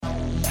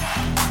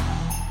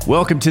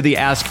Welcome to the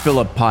Ask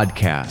Philip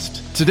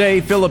podcast.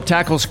 Today, Philip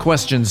tackles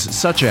questions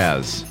such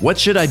as, what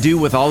should I do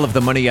with all of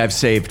the money I've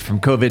saved from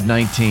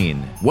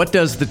COVID-19? What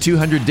does the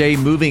 200-day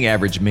moving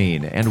average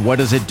mean, and what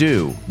does it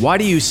do? Why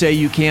do you say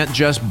you can't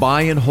just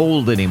buy and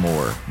hold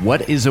anymore?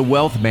 What is a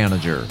wealth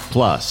manager?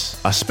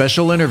 Plus, a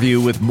special interview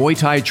with Muay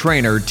Thai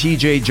trainer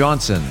TJ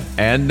Johnson.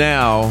 And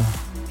now,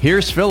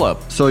 here's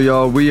Philip. So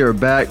y'all, we are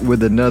back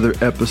with another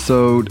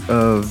episode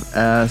of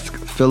Ask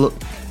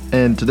Philip.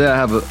 And today I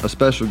have a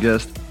special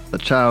guest, a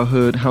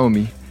childhood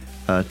homie,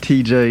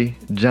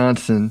 TJ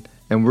Johnson,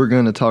 and we're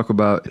going to talk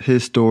about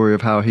his story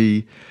of how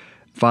he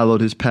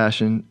followed his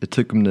passion. It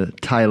took him to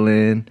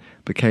Thailand,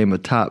 became a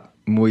top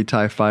Muay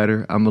Thai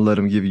fighter. I'm going to let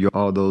him give you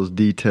all those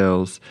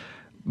details.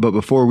 But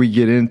before we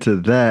get into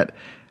that,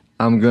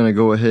 I'm going to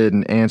go ahead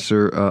and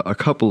answer a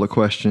couple of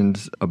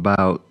questions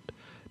about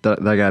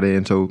that I got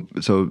in. So,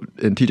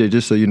 and TJ,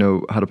 just so you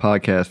know how the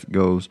podcast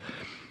goes,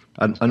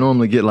 I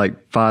normally get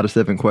like 5 to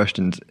 7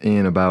 questions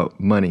in about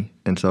money.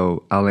 And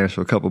so I'll answer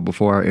a couple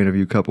before our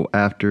interview, a couple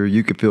after.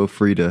 You can feel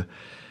free to,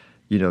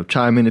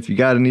 chime in if you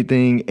got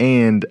anything.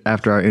 And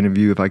after our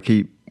interview,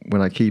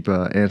 when I keep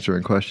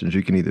answering questions,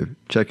 you can either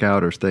check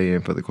out or stay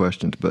in for the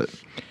questions. But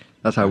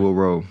that's how we'll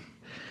roll.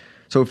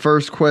 So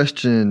first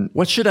question.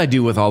 What should I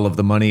do with all of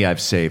the money I've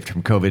saved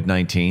from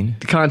COVID-19?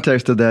 The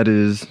context of that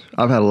is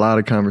I've had a lot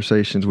of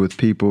conversations with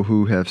people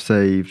who have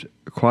saved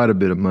quite a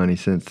bit of money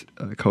since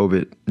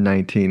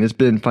COVID-19. It's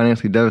been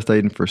financially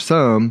devastating for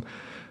some,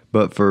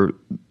 but for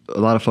a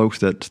lot of folks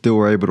that still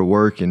were able to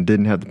work and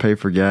didn't have to pay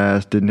for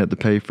gas, didn't have to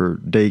pay for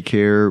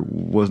daycare,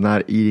 was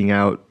not eating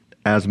out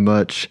as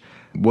much,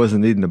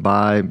 wasn't needing to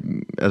buy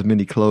as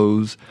many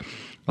clothes.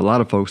 A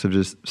lot of folks have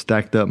just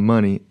stacked up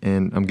money,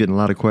 and I'm getting a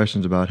lot of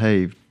questions about,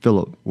 hey,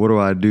 Philip, what do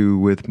I do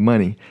with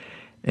money?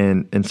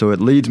 And so it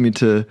leads me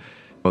to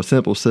a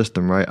simple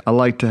system, right? I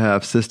like to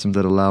have systems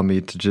that allow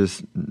me to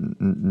just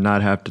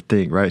not have to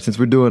think, right? Since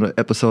we're doing an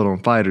episode on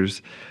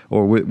fighters,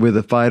 or with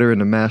a fighter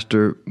and a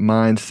master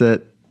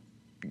mindset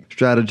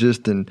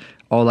strategist and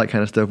all that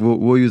kind of stuff,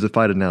 we'll use a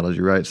fight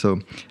analogy, right?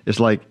 So it's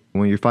like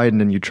when you're fighting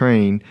and you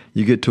train,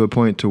 you get to a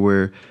point to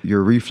where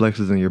your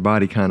reflexes and your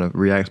body kind of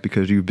reacts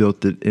because you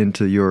built it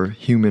into your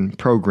human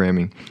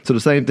programming. So the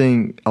same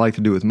thing I like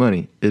to do with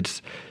money.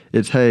 It's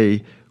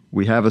hey,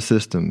 we have a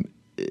system.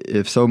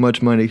 If so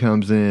much money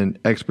comes in,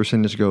 X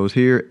percentage goes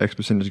here, X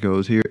percentage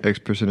goes here, X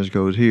percentage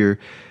goes here,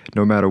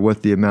 no matter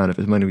what the amount. If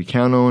it's money we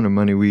count on or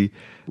money we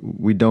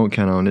don't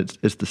count on,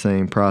 it's the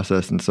same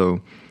process. And so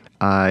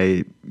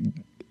I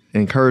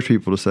encourage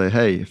people to say,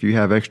 hey, if you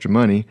have extra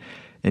money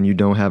and you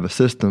don't have a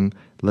system,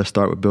 let's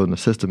start with building a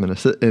system.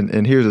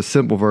 And here's a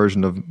simple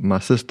version of my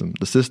system.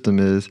 The system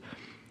is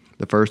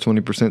the first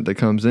 20% that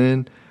comes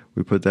in,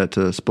 we put that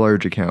to a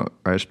splurge account,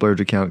 right?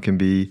 Splurge account can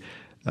be,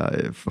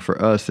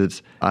 for us,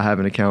 it's I have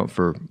an account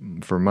for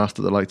my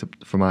stuff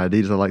for my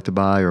Adidas I like to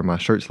buy, or my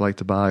shirts I like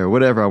to buy, or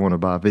whatever I want to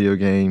buy, video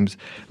games.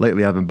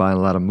 Lately, I've been buying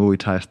a lot of Muay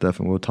Thai stuff,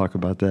 and we'll talk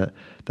about that.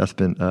 That's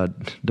been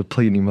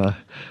depleting my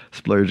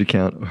splurge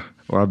account,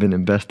 or I've been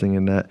investing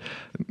in that.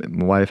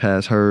 My wife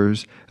has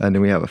hers, and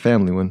then we have a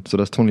family one, so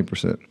that's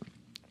 20%.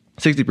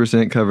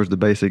 60% covers the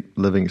basic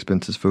living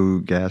expenses,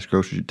 food, gas,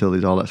 groceries,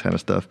 utilities, all that kind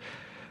of stuff.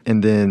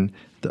 And then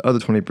the other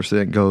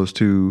 20% goes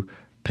to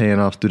paying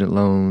off student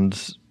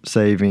loans,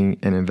 saving,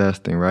 and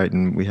investing, right?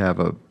 And we have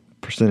a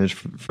percentage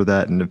for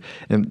that.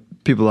 And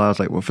people are always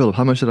like, well, Philip,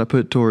 how much should I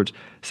put towards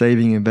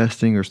saving,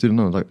 investing, or student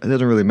loans? Like, it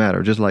doesn't really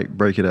matter. Just like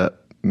break it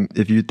up.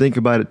 If you think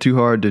about it too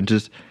hard, then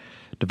just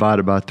divide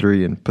it by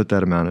 3 and put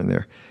that amount in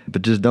there.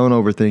 But just don't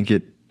overthink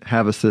it.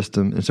 Have a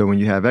system. And so when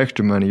you have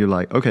extra money, you're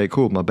like, okay,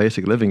 cool. My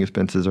basic living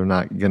expenses are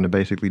not going to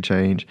basically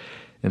change.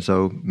 And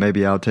so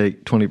maybe I'll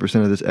take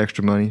 20% of this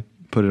extra money,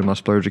 put it in my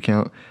splurge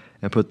account,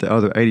 and put the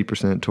other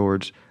 80%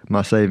 towards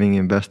my saving,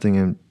 investing,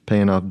 and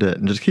paying off debt.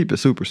 And just keep it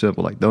super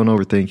simple. Like, don't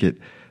overthink it.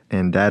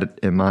 And that,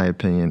 in my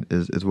opinion,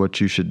 is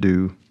what you should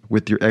do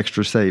with your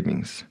extra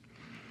savings.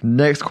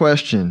 Next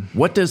question.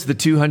 What does the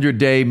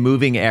 200-day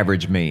moving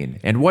average mean,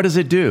 and what does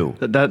it do?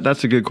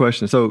 That's a good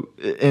question. So,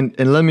 and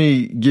let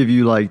me give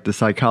you like the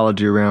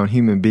psychology around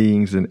human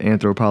beings and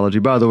anthropology.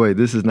 By the way,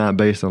 this is not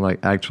based on like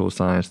actual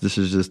science. This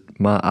is just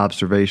my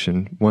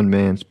observation, one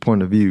man's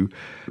point of view.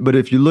 But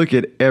if you look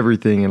at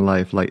everything in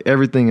life, like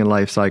everything in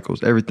life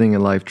cycles, everything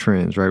in life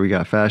trends, right? We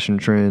got fashion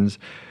trends,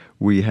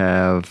 we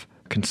have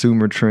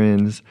consumer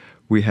trends,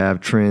 we have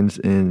trends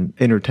in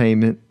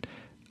entertainment.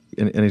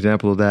 An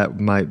example of that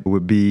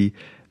would be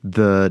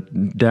the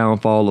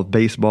downfall of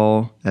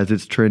baseball as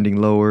it's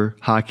trending lower.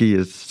 Hockey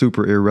is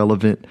super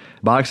irrelevant.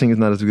 Boxing is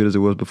not as good as it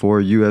was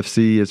before.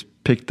 UFC is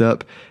picked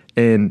up.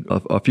 And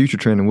a future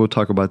trend, and we'll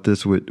talk about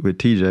this with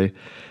TJ,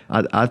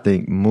 I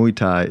think Muay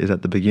Thai is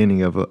at the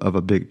beginning of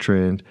a big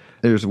trend.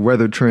 There's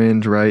weather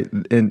trends, right?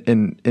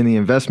 In the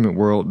investment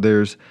world,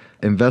 there's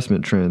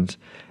investment trends.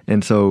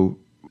 And so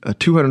a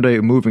 200-day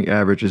moving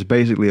average is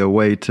basically a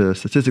way to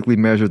statistically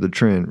measure the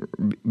trend,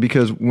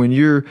 because when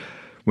you're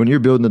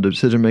building the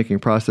decision-making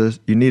process,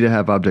 you need to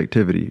have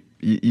objectivity.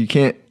 You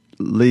can't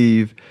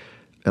leave,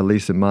 at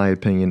least in my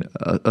opinion,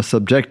 a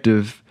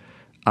subjective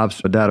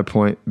a data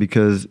point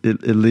because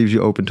it leaves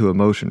you open to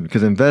emotion.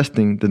 Because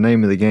investing, the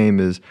name of the game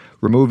is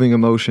removing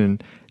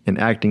emotion and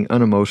acting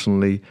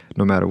unemotionally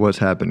no matter what's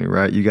happening,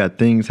 right? You got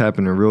things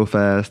happening real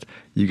fast.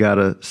 You got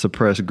to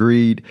suppress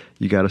greed.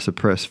 You got to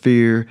suppress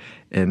fear.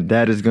 And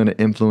that is going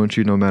to influence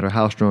you no matter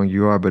how strong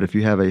you are. But if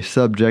you have a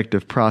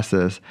subjective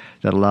process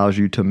that allows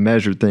you to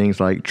measure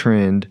things like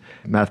trend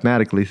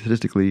mathematically,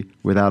 statistically,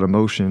 without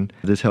emotion,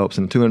 this helps.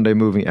 And the 200-day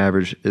moving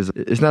average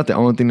it's not the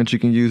only thing that you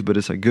can use, but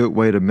it's a good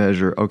way to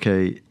measure,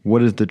 okay,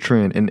 what is the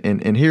trend?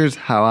 And here's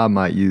how I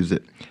might use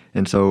it.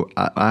 And so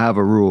I have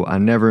a rule. I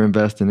never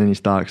invest in any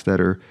stocks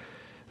that are,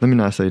 let me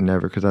not say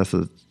never because that's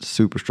a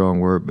super strong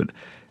word, but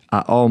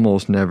I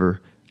almost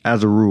never,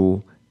 as a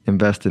rule,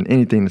 invest in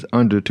anything that's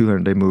under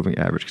 200-day moving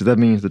average because that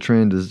means the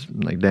trend is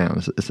like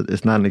down.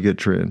 It's not in a good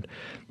trend.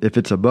 If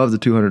it's above the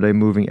 200-day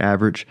moving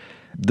average,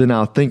 then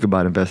I'll think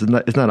about investing.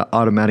 It's not an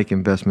automatic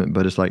investment,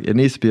 but it's like it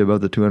needs to be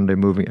above the 200-day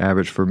moving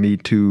average for me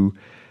to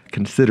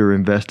consider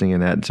investing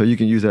in that. And so you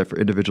can use that for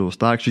individual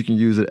stocks. You can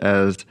use it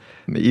as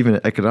even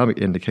an economic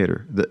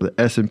indicator. The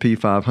S&P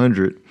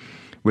 500,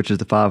 which is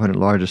the 500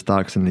 largest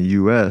stocks in the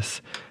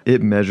U.S.,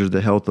 it measures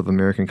the health of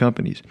American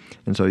companies.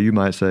 And so you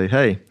might say,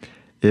 hey,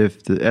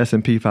 if the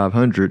S&P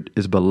 500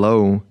 is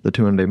below the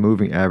 200-day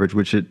moving average,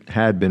 which it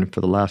had been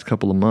for the last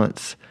couple of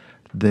months,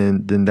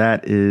 then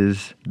that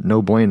is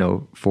no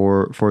bueno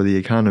for the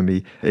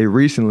economy. It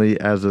recently,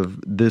 as of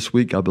this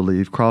week, I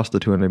believe, crossed the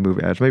 200-day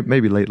moving average,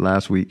 maybe late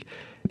last week.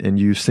 And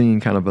you've seen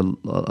kind of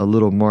a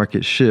little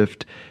market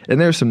shift. And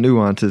there's some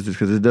nuances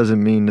because it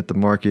doesn't mean that the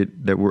market,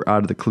 that we're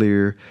out of the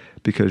clear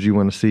because you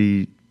want to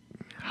see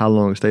how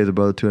long it stays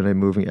above the 200-day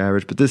moving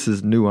average. But this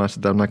is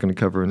nuances that I'm not going to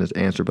cover in this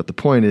answer. But the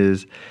point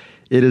is,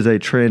 it is a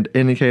trend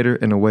indicator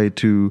and a way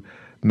to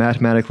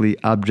mathematically,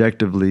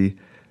 objectively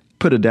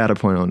put a data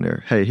point on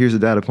there. Hey, here's a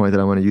data point that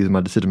I want to use in my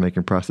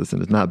decision-making process.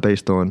 And it's not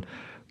based on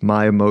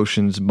my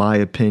emotions, my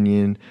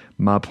opinion,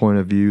 my point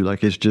of view.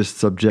 Like, it's just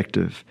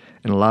subjective.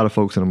 And a lot of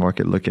folks in the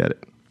market look at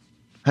it.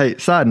 Hey,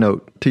 side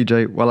note,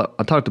 TJ, while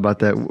I talked about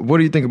that, what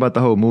do you think about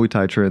the whole Muay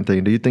Thai trend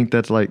thing? Do you think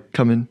that's like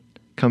coming,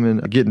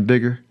 getting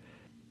bigger?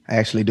 I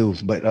actually do.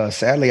 But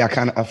sadly, I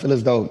feel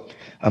as though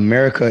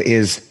America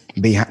is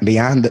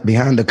behind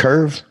the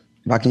curve,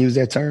 if I can use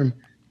that term,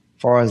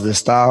 as far as the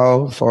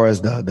style, as far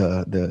as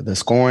the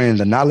scoring,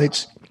 the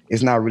knowledge,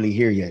 it's not really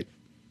here yet.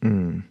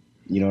 You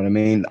know what I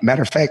mean?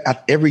 Matter of fact,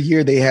 every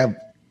year they have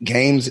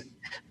games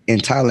in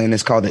Thailand.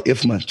 It's called the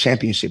IFMA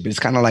Championship. It's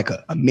kind of like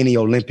a mini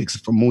Olympics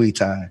for Muay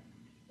Thai.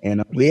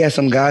 And we had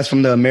some guys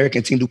from the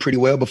American team do pretty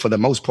well, but for the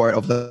most part,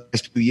 over the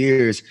last few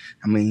years,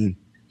 I mean,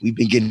 we've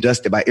been getting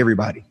dusted by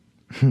everybody.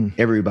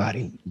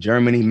 Everybody.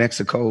 Germany,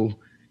 Mexico,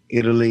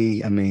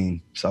 Italy. I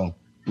mean, so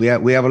we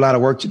have a lot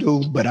of work to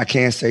do, but I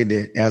can say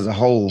that as a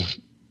whole,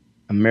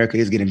 America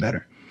is getting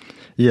better.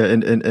 Yeah,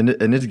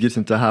 and this gets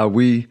into how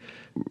we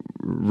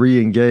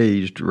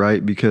re-engaged,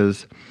 right?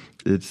 Because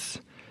it's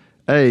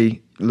let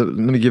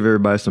me give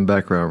everybody some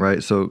background,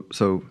 right? So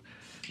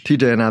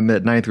TJ and I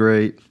met ninth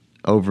grade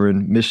over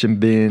in Mission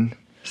Bend,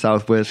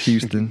 Southwest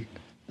Houston.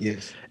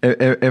 Yes.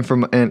 And from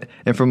my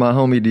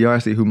homie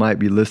D'Arcy, who might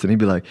be listening, he'd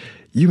be like,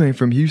 "You ain't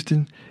from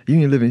Houston? You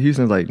ain't live in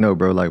Houston?" I was like, "No,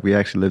 bro. Like, we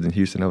actually lived in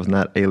Houston. That was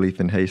not Alief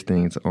and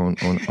Hastings on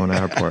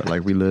our part.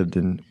 Like, we lived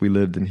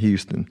in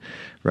Houston,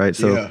 right?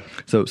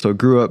 So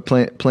grew up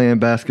playing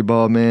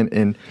basketball, man,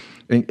 and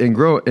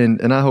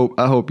I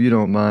hope you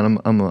don't mind.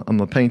 I'm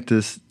gonna paint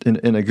this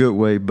in a good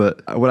way.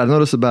 But what I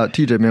noticed about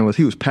TJ, man, was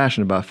he was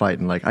passionate about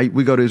fighting. Like,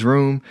 we go to his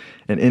room,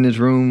 and in his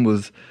room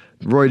was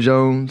Roy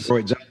Jones.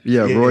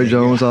 Roy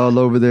Jones all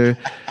over there,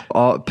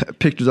 all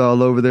pictures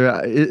all over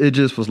there. It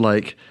just was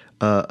like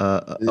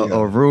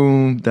a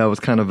room that was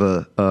kind of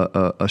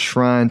a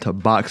shrine to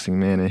boxing,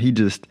 man. And he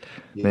just,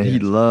 he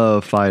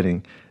loved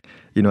fighting,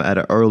 you know, at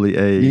an early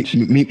age.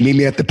 Meet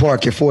me at the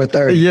park at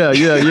 4:30. Yeah.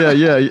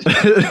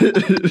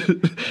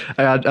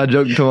 I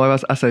joked to him.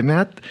 I say,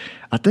 man,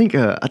 I think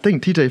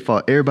TJ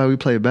fought everybody we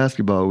played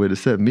basketball with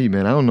except me,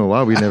 man. I don't know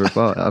why we never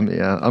fought. I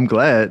mean, I'm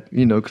glad,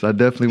 you know, because I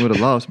definitely would have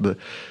lost. But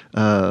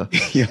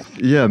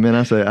yeah, man.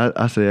 I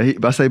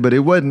say, but it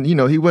wasn't, you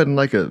know, he wasn't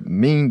like a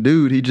mean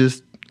dude. He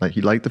just like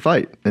he liked to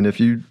fight, and if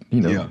you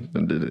know,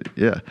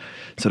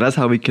 So that's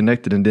how we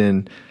connected, and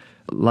then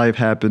life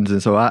happens,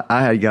 and so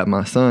I had got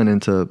my son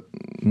into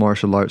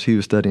martial arts. He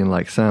was studying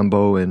like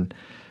Sambo and,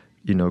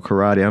 you know,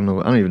 karate. I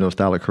don't even know what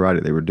style of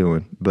karate they were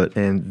doing,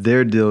 and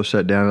their deal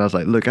shut down. And I was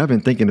like, look, I've been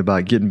thinking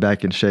about getting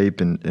back in shape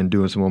and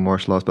doing some more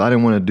martial arts, but I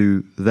didn't want to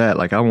do that.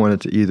 Like, I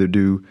wanted to either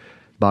do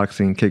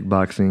boxing,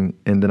 kickboxing,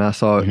 and then I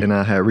saw it, and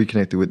I had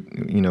reconnected with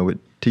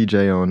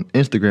TJ on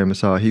Instagram and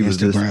saw he was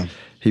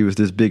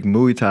this big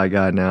Muay Thai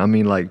guy now. I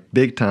mean, like,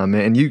 big time,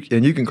 man. And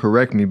you can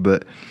correct me,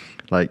 but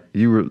like,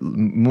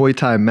 Muay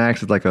Thai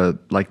Max is like the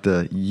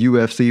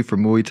UFC for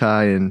Muay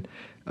Thai and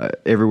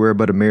everywhere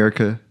but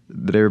America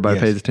that everybody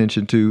pays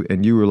attention to.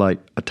 And you were like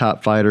a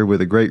top fighter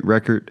with a great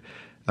record.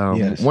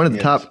 One of the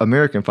top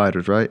American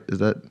fighters, right? Is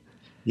that?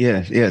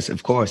 Yes,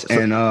 of course. So,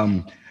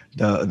 and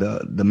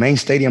the main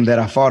stadium that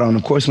I fought on,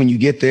 of course, when you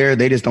get there,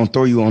 they just don't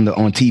throw you on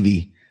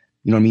TV.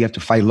 You know what I mean? You have to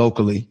fight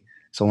locally.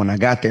 So when I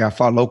got there, I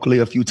fought locally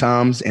a few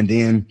times, and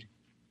then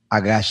I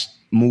got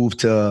moved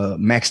to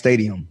Max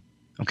Stadium.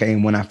 Okay,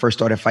 and when I first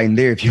started fighting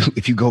there,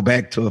 if you go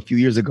back to a few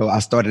years ago, I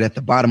started at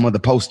the bottom of the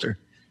poster.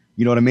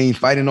 You know what I mean?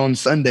 Fighting on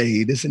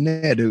Sunday, this and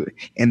that.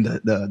 And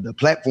the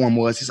platform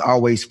was, it's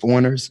always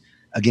foreigners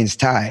against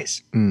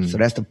Thais. So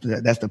that's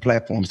the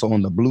platform. So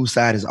on the blue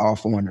side is all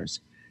foreigners.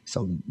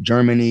 So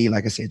Germany,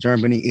 like I said,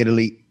 Germany,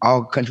 Italy,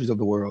 all countries of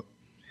the world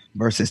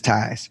versus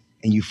Thais.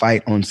 And you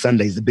fight on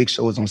Sundays. The big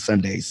show is on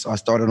Sundays. So I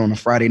started on a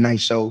Friday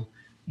night show,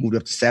 moved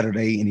up to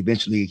Saturday, and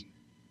eventually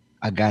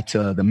I got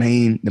to the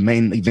main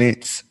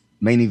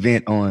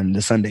event on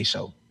the Sunday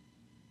show,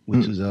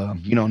 which was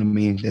you know what I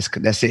mean?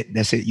 That's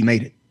it. You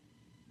made it.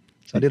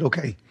 So I did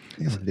okay.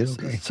 Yeah, I did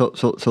okay. So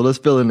let's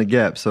fill in the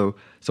gap. So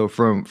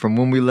from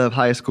when we left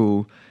high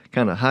school,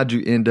 kind of how'd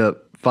you end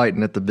up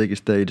fighting at the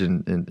biggest stage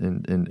in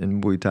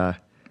Muay Thai?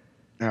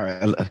 All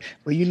right.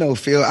 Well, you know,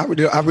 Phil, I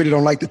really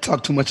don't like to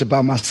talk too much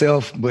about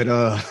myself, but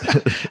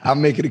I'll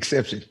make an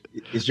exception.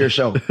 It's your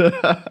show.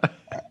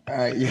 All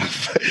right. Yeah.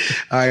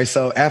 All right.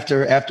 So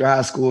after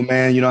high school,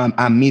 man, you know,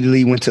 I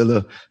immediately went to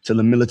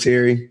the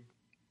military,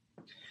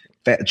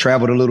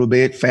 traveled a little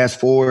bit, fast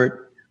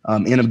forward,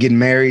 ended up getting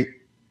married.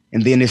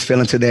 And then this fell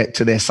into that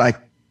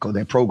cycle,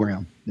 that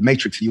program, the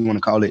matrix, if you want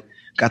to call it.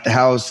 Got the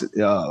house,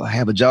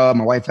 have a job.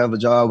 My wife have a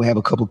job. We have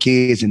a couple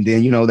kids. And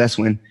then, you know, that's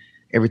when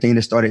everything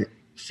just started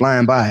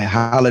flying by.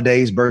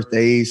 Holidays,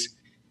 birthdays,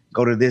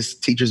 go to this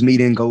teacher's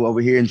meeting, go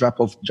over here and drop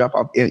off.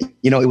 You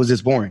know, it was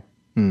just boring.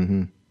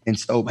 Mm-hmm. And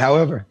so,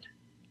 however,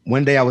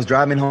 one day I was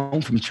driving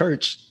home from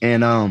church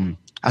and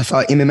I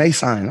saw an MMA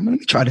sign. I'm going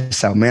to try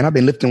this out, man. I've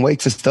been lifting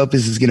weights and stuff.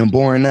 This is getting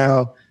boring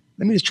now.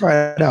 Let me just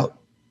try it out.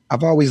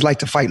 I've always liked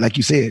to fight, like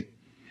you said.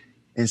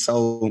 And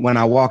so when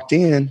I walked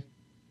in,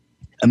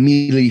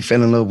 immediately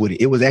fell in love with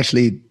it. It was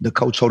actually the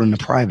coach holding the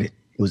private.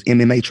 It was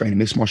MMA training,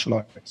 mixed martial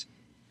arts.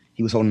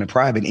 He was holding the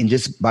private. And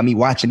just by me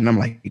watching it, I'm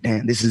like,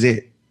 damn, this is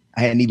it.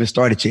 I hadn't even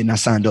started yet and I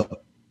signed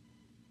up.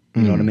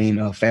 You know what I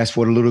mean? Fast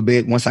forward a little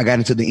bit. Once I got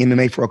into the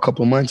MMA for a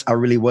couple of months, I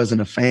really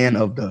wasn't a fan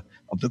of the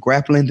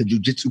grappling, the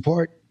jiu-jitsu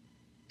part.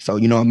 So,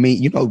 you know what I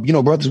mean? You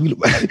know, brothers,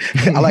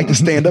 I like to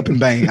stand up and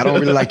bang. I don't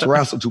really like to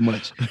wrestle too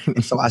much.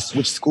 And so I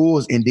switched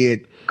schools and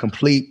did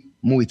complete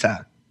Muay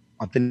Thai,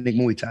 authentic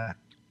Muay Thai.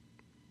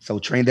 So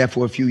trained that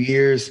for a few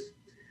years.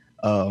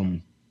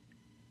 You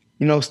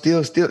know,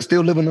 still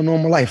living a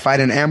normal life,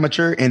 fighting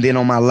amateur. And then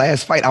on my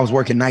last fight, I was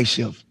working night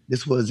shift.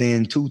 This was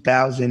in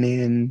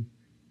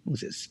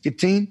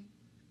 2015?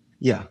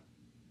 Yeah,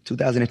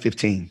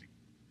 2015.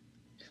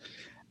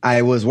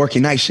 I was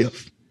working night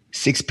shift,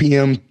 6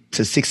 p.m.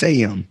 to 6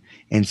 a.m.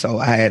 And so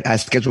I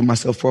scheduled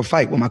myself for a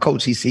fight with my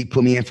coach. He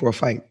put me in for a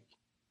fight.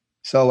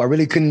 So I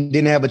really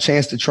didn't have a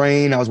chance to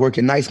train. I was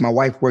working nights. My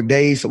wife worked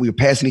days. So we were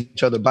passing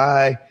each other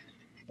by.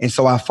 And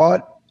so I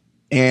fought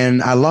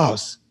and I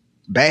lost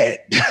bad.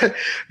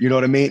 You know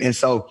what I mean? And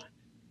so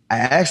I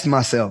asked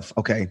myself,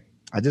 okay,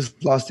 I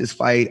just lost this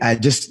fight. I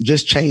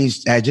just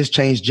changed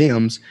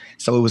gyms.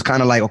 So it was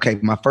kind of like, okay,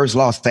 my first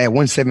loss, I had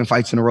won 7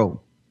 fights in a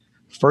row.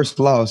 First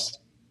loss,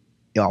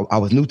 you know, I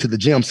was new to the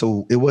gym.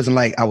 So it wasn't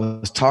like I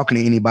was talking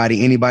to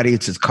anybody. Anybody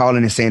just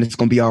calling and saying it's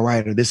going to be all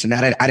right or this and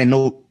that.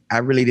 I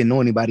really didn't know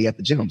anybody at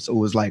the gym. So it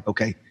was like,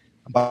 okay,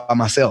 I'm by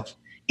myself.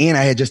 And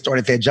I had just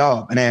started that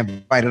job and I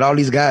invited all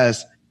these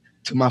guys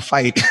to my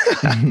fight.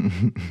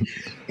 And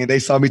they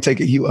saw me take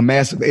a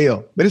massive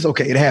L, but it's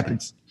okay. It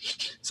happens.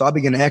 So I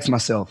began to ask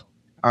myself,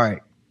 all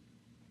right,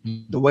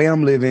 the way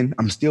I'm living,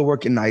 I'm still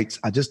working nights.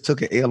 I just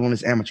took an L on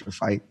this amateur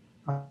fight.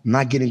 I'm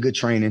not getting good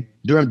training.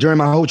 During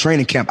my whole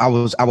training camp, I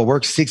would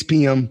work 6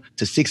 p.m.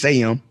 to 6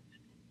 a.m.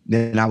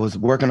 Then I was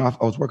working on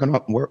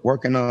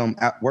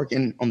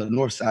the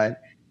north side.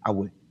 I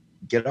would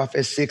get off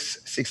at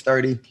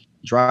 6:30,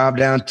 drive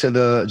down to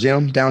the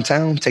gym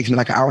downtown. Takes me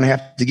like an hour and a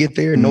half to get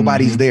there.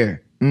 Nobody's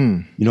there.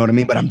 You know what I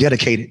mean? But I'm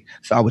dedicated.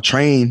 So I would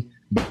train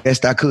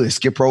best I could,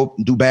 skip rope,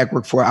 do back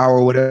work for an hour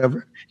or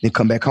whatever, then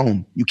come back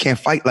home. You can't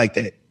fight like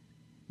that.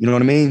 You know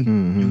what I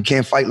mean? You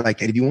can't fight like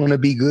that. If you want to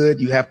be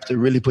good, you have to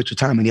really put your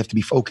time in. You have to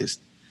be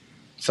focused.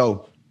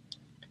 So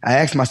I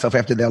asked myself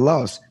after that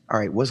loss, all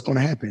right, what's going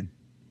to happen?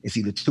 It's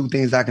either two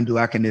things I can do.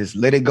 I can just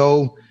let it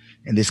go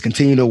and just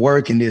continue to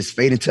work and just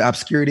fade into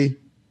obscurity,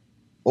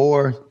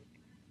 or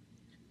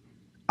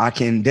I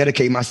can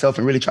dedicate myself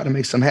and really try to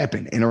make something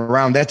happen. And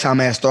around that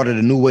time, I had started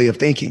a new way of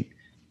thinking.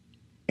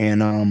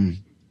 And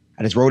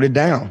I just wrote it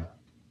down.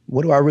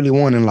 What do I really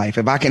want in life?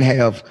 If I can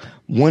have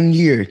 1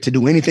 year to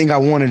do anything I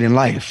wanted in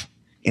life,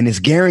 and it's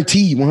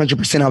guaranteed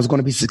 100% I was going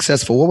to be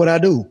successful, what would I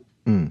do?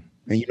 And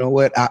you know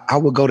what? I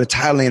would go to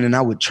Thailand and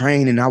I would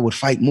train and I would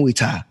fight Muay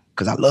Thai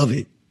because I love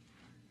it.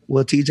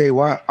 Well, TJ,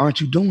 why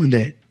aren't you doing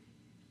that?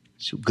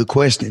 It's a good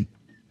question.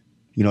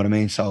 You know what I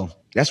mean? So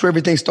that's where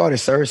everything started,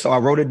 sir. So I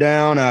wrote it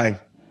down.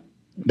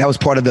 That was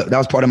part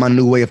of my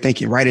new way of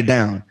thinking. Write it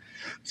down.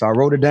 So I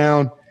wrote it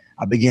down.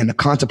 I began to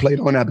contemplate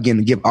on it. I began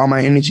to give all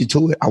my energy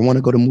to it. I want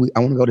to go to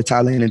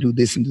Thailand and do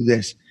this and do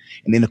this.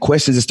 And then the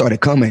questions started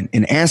coming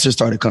and answers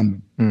started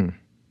coming.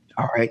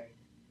 All right.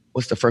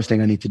 What's the first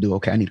thing I need to do?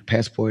 Okay, I need a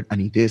passport. I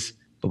need this.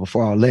 But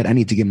before all that, I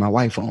need to get my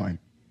wife on.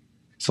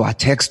 So I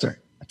text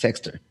her.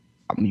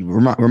 I mean,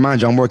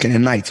 remind you, I'm working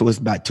at night, so it's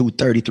about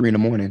 2:30, 3 in the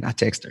morning. I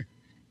text her.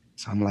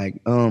 So I'm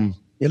like,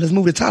 yeah, let's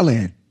move to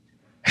Thailand.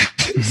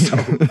 So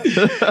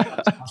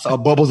I saw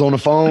Bubbles on the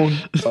phone,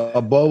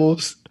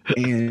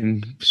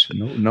 and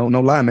no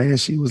lie, man.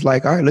 She was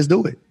like, all right, let's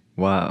do it.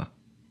 Wow.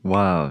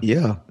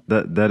 Yeah.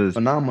 That is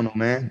phenomenal,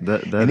 man.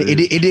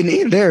 It didn't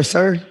end there,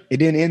 sir. It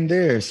didn't end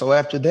there. So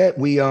after that,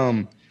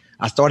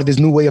 I started this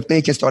new way of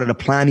thinking, started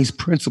applying these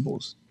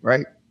principles,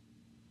 right?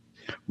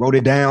 Wrote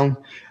it down.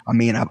 I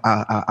mean,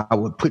 I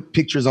would put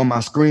pictures on my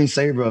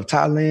screensaver of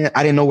Thailand.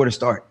 I didn't know where to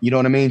start. You know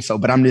what I mean? So,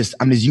 but I'm just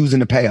using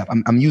the path.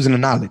 I'm using the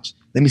knowledge.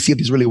 Let me see if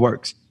this really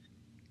works.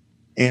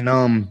 And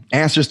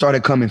answers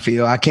started coming,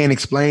 Phil. I can't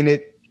explain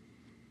it,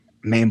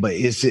 man, but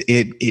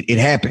it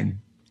happened.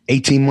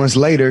 18 months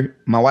later,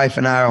 my wife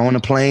and I are on a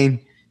plane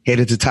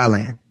headed to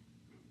Thailand.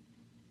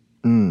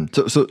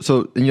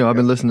 So I've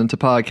been listening to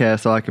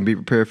podcasts so I can be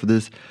prepared for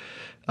this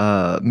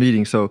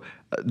meeting. So,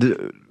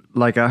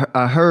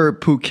 I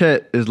heard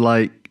Phuket is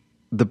like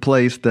the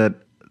place that,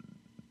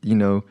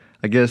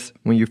 I guess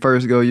when you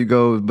first go, you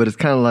go, but it's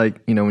kind of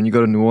like, when you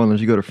go to New Orleans,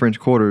 you go to French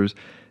Quarters,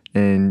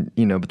 and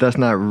but that's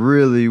not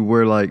really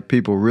where like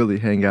people really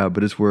hang out,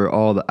 but it's where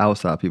all the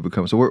outside people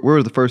come. So where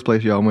was the first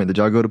place y'all went? Did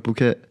y'all go to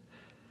Phuket?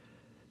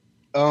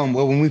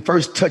 Well, when we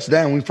first touched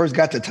down, when we first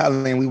got to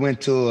Thailand, we went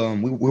to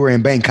we were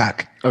in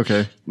Bangkok.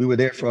 Okay. We were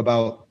there for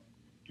about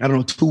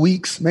 2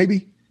 weeks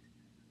maybe,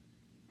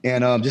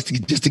 and just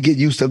to get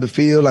used to the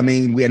feel. I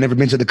mean, we had never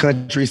been to the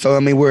country, so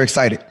we're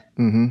excited.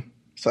 Mm-hmm.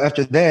 So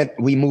after that,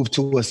 we moved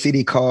to a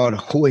city called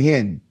Hua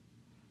Hin.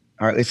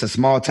 All right, it's a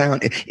small town.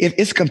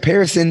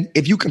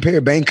 If you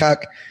compare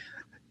Bangkok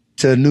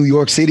to New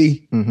York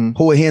City,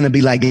 Hua Hin would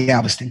be like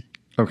Galveston.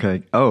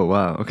 Okay. Oh,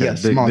 wow. Okay. Yeah,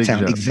 small town.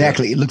 Jump.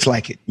 Exactly. Yeah. It looks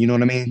like it. You know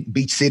what I mean?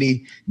 Beach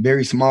city,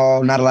 very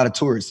small, not a lot of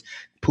tourists.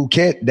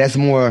 Phuket, that's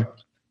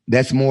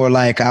more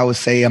like, I would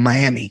say, a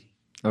Miami.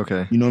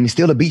 Okay. You know what I mean?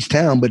 Still a beach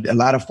town, but a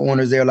lot of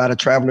foreigners there, a lot of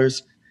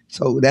travelers.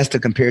 So that's the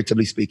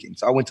comparatively speaking.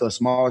 So I went to a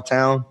small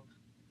town,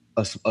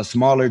 a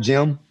smaller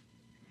gym,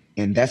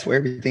 and that's where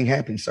everything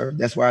happened, sir.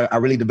 That's where I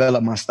really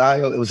developed my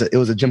style. It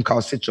was a gym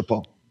called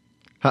Sitrapo.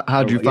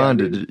 How'd you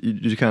find it?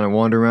 Did you kind of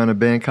wander around in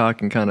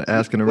Bangkok and kind of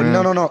asking around?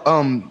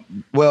 No.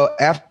 Well,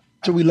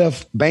 after we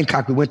left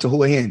Bangkok, we went to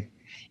Hua Hin,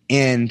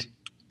 and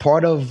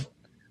part of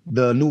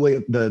the new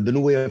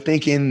way of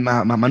thinking,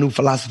 my new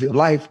philosophy of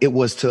life, it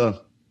was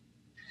to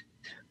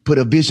put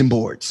a vision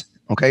boards.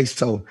 Okay,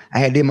 so I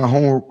had did my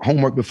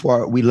homework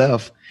before we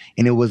left,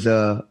 and it was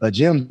a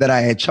gym that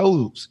I had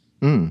chose,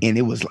 and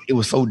it was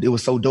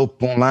so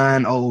dope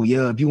online. Oh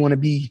yeah, if you want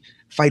to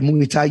fight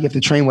Muay Thai, you have to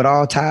train with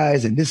all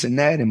Thais and this and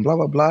that and blah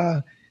blah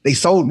blah. They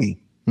sold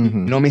me. Mm-hmm.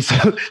 You know what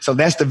I mean? So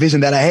that's the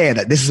vision that I had.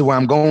 This is where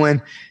I'm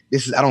going.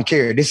 I don't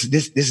care. This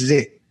is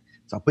it.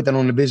 So I put that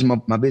on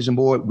the my vision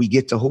board. We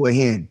get to Hua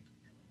Hin.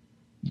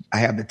 I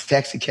have the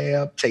taxi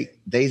cab take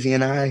Daisy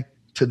and I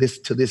to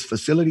this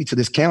facility, to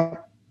this camp.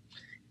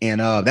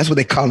 And that's what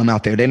they call them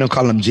out there. They don't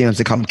call them gyms.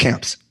 They call them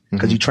camps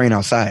because you train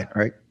outside,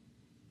 right?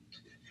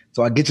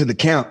 So I get to the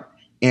camp,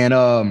 and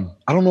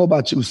I don't know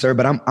about you, sir,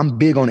 but I'm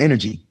big on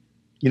energy.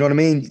 You know what I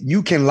mean?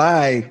 You can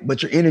lie,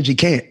 but your energy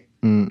can't.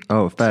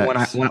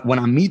 Facts. So when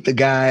I meet the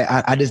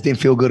guy, I just didn't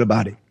feel good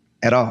about it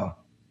at all.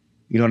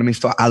 You know what I mean?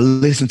 So I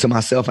listened to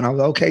myself, and I was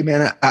like, okay,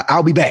 man,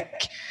 I'll be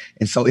back.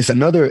 And so it's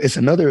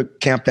another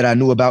camp that I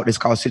knew about. It's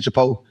called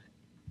Sitrapo.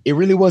 It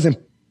really wasn't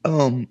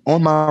on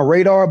my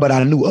radar, but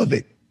I knew of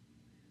it.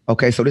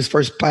 Okay, so this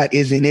first spot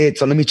isn't it.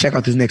 So let me check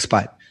out this next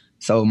spot.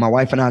 So my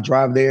wife and I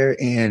drive there,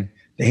 and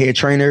the head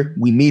trainer,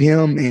 we meet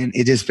him, and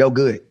it just felt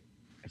good.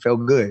 It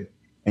felt good.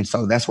 And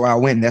so that's where I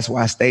went. And that's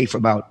where I stayed for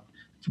about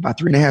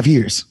 3.5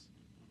 years.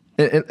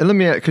 And let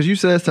me add, because you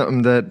said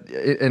something that,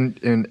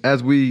 and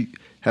as we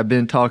have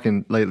been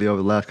talking lately over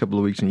the last couple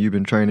of weeks, and you've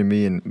been training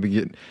me, and we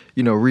get,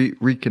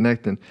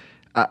 reconnecting.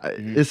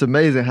 It's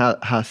amazing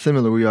how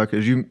similar we are,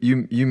 because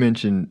you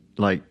mentioned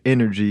like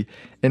energy,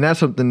 and that's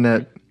something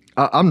that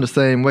I'm the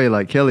same way.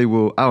 Like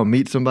I'll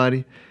meet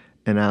somebody,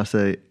 and I'll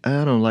say,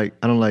 I don't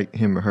like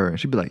him or her, and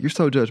she'd be like, you're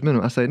so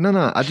judgmental. I say, no,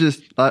 I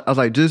was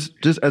like, just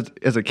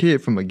as a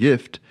kid from a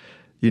gift,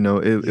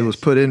 it was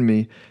put in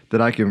me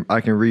that I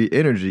can read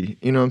energy.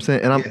 You know what I'm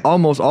saying? And I'm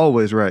almost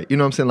always right. You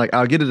know what I'm saying? Like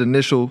I'll get an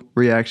initial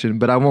reaction,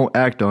 but I won't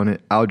act on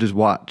it. I'll just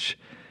watch.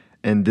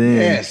 And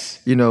then,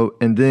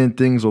 and then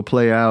things will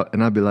play out,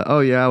 and I'll be like,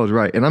 oh yeah, I was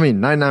right. And I mean,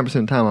 99% of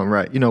the time I'm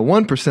right.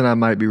 1% I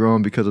might be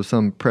wrong because of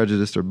some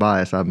prejudice or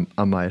bias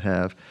I might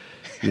have,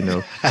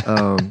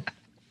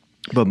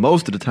 but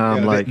most of the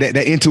time,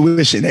 that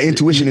intuition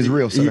is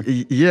real, sir.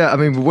 Yeah. I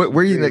mean, where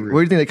do you think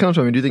that comes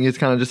from? I mean, do you think it's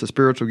kind of just a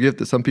spiritual gift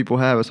that some people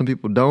have or some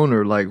people don't,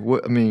 or like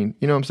what? I mean,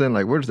 you know what I'm saying?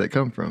 Like, where does that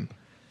come from?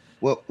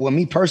 Well,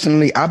 me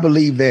personally, I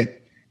believe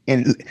that.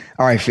 And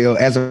all right, Phil,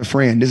 as a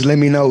friend, just let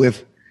me know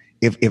if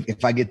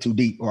I get too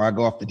deep or I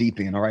go off the deep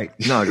end. All right.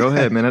 No, go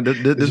ahead, man.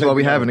 This is why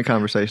we're having a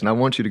conversation. I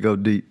want you to go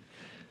deep.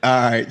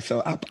 All right.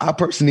 So I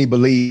personally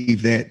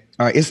believe that.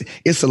 All right,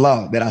 it's a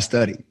law that I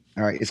study.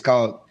 All right, it's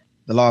called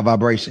the law of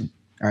vibration.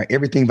 All right,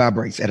 everything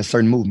vibrates at a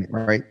certain movement,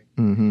 right?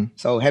 Mm-hmm.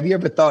 So have you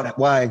ever thought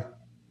why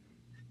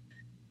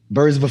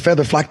birds of a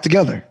feather flock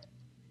together?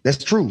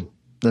 That's true.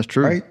 That's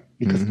true. Right?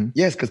 Because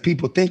because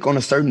people think on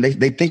a certain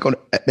they think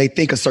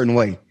a certain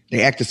way.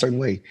 They act a certain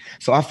way.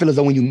 So I feel as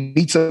though when you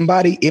meet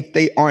somebody, if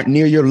they aren't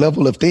near your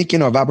level of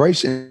thinking or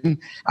vibration,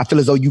 I feel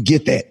as though you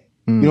get that.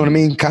 You know what I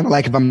mean? Kind of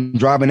like if I'm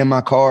driving in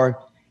my car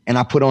and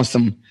I put on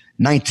some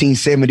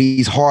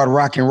 1970s hard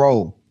rock and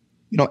roll.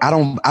 You know, I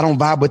don't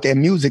vibe with that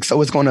music,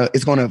 so it's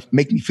gonna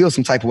make me feel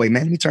some type of way.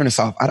 Man, let me turn this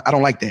off. I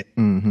don't like that.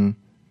 Mm-hmm.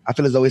 I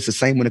feel as though it's the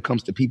same when it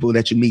comes to people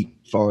that you meet.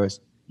 As far as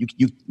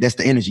you that's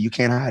the energy. You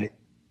can't hide it.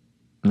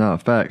 No,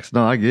 facts.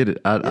 No, I get it.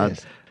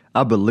 Yes.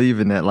 I believe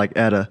in that. Like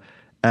at a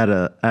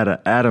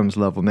Adams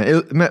level,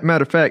 man.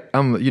 Matter of fact,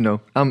 I'm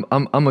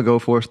gonna go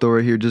for a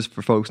story here just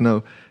for folks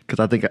know, because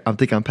I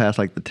think I'm past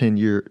like the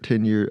 10-year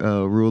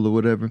rule or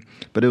whatever.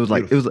 But it was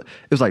like it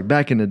was like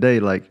back in the day,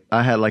 like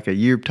I had like a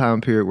year time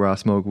period where I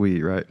smoked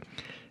weed, right?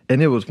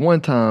 And it was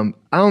one time,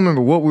 I don't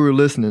remember what we were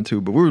listening to,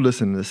 but we were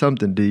listening to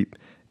something deep,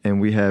 and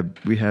we had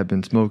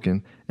been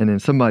smoking, and then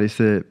somebody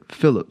said,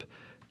 "Philip,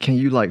 can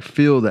you like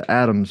feel the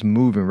atoms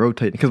move and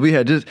rotate?" Because we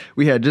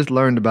had just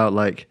learned about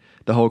like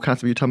the whole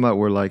concept you're talking about,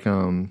 where like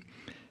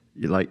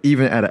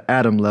even at an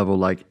atom level,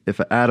 like if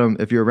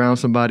you're around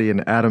somebody and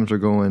the atoms are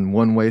going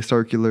one way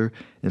circular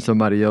and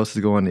somebody else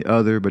is going the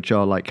other, but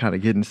y'all like kind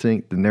of get in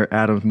sync, then their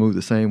atoms move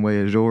the same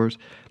way as yours,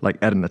 like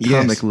at an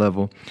atomic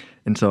level.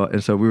 And so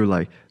we were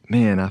like,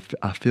 man,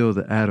 I feel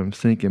the atoms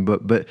sinking,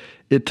 but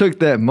it took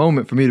that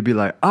moment for me to be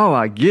like, oh,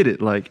 I get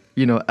it, like,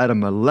 you know, at a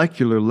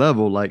molecular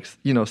level, like,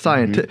 you know,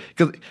 scientific,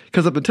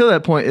 because up until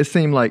that point it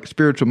seemed like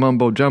spiritual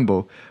mumbo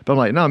jumbo, but I'm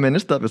like, no, man,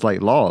 this stuff is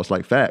like laws,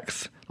 like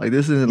facts, like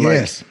this isn't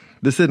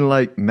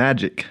like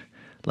magic,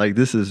 like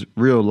this is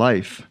real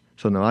life.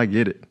 So no, I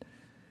get it.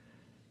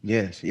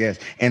 Yes,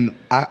 and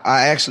I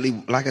actually,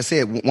 like I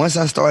said, once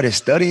I started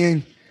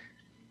studying,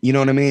 you know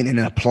what I mean, and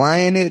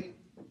applying it,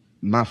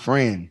 my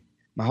friend,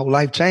 my whole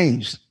life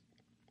changed.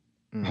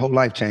 My whole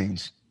life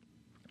changed.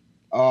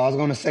 I was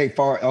gonna say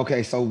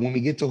so when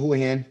we get to Hua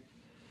Hin,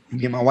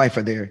 me and my wife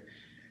are there.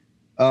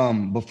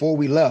 Before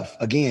we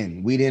left,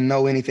 again, we didn't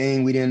know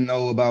anything. We didn't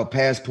know about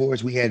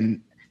passports.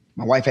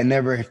 My wife had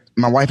never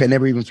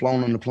even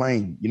flown on the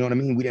plane. You know what I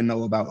mean? We didn't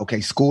know about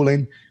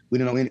schooling. We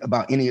didn't know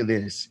about any of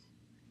this.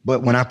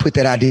 But when I put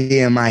that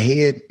idea in my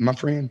head, my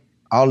friend,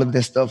 all of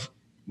that stuff,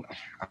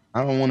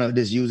 I don't want to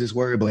just use this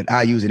word, but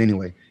I use it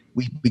anyway.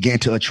 We began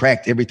to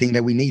attract everything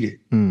that we needed.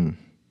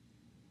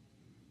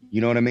 You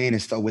know what I mean?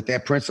 And so with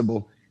that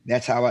principle,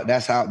 that's how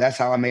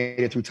I made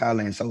it through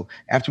Thailand. So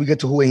after we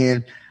get to Hua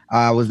Hin,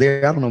 I was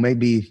there, I don't know,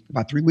 maybe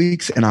about 3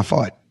 weeks, and I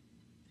fought.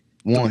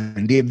 Won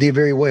and did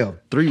very well.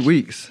 3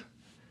 weeks.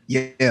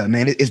 Yeah,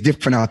 man, it's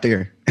different out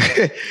there.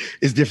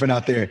 It's different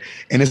out there.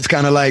 And it's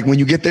kind of like when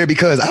you get there,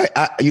 because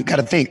you got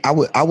to think,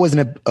 I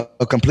wasn't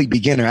a complete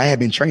beginner. I had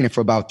been training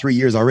for about 3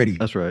 years already.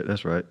 That's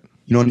right.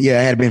 You know,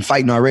 I had been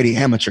fighting already,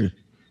 amateur.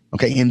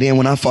 Okay, and then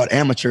when I fought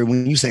amateur,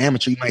 when you say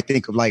amateur, you might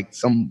think of like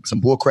some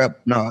bull crap.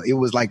 No, it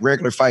was like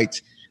regular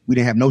fights. We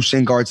didn't have no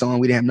shin guards on.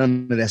 We didn't have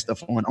none of that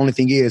stuff on. Only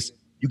thing is,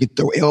 you can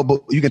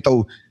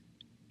throw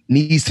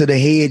knees to the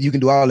head. You can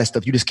do all that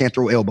stuff. You just can't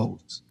throw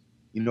elbows.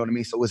 You know what I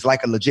mean? So it's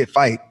like a legit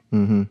fight,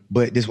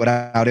 but this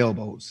without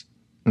elbows.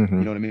 You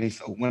know what I mean?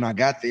 So when I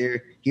got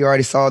there,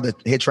 the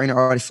head trainer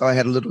already saw I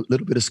had a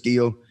little bit of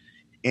skill,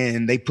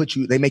 and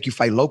they make you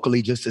fight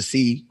locally just to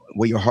see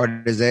where your heart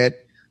is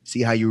at,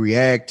 see how you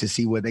react, to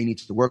see what they need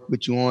to work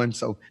with you on.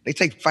 So they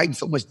take fighting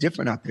so much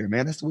different out there,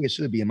 man. That's the way it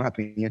should be, in my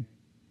opinion.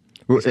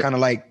 It's kind of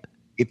like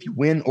if you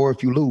win or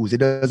if you lose, it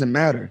doesn't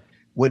matter.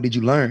 What did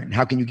you learn?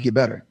 How can you get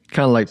better?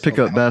 Kind of like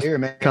pickup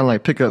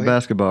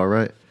basketball,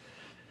 right?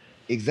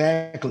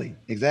 Exactly.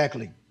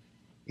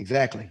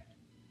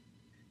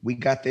 We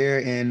got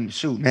there and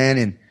shoot, man.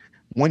 In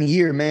 1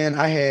 year, man,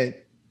 I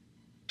had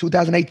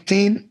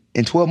 2018,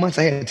 in 12 months,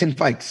 I had 10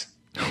 fights.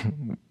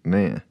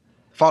 Man.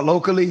 Fought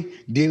locally,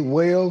 did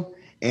well.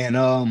 And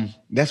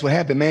that's what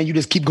happened, man. You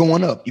just keep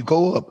going up. You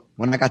go up.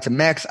 When I got to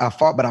max, I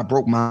fought, but I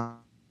broke my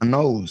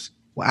nose.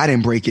 Well, I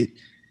didn't break it.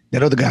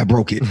 That other guy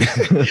broke it.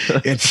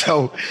 And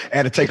so I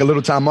had to take a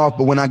little time off.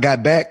 But when I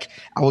got back,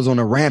 I was on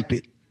a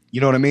rampant.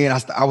 You know what I mean?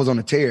 I was on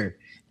a tear.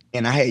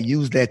 And I had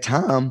used that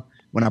time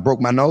when I broke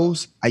my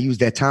nose. I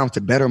used that time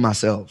to better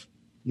myself.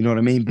 You know what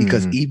I mean?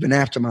 Because even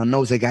after my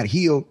nose had got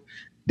healed,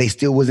 they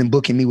still wasn't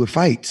booking me with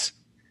fights.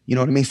 You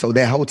know what I mean? So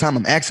that whole time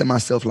I'm asking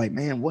myself, like,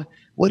 man,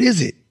 what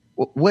is it?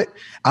 What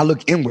I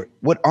look inward.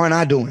 What aren't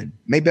I doing?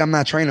 Maybe I'm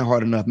not training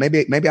hard enough.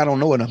 Maybe I don't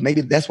know enough.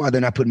 Maybe that's why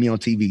they're not putting me on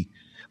TV.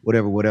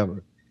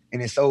 Whatever.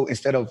 And so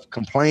instead of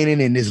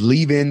complaining and just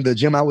leaving the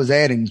gym I was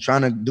at and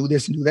trying to do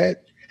this and do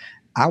that,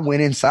 I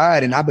went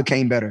inside and I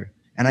became better.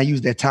 And I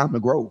used that time to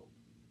grow.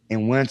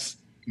 And once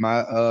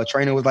my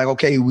trainer was like,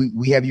 okay,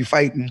 we have you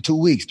fight in 2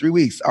 weeks, 3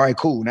 weeks. All right,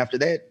 cool. And after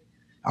that,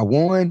 I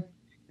won.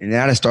 And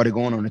then I just started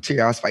going on a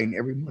tear. I was fighting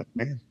every month,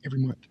 man, every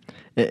month.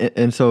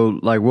 And so,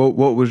 like,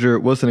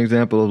 what's an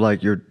example of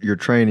like your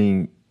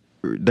training,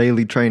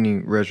 daily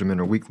training regimen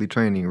or weekly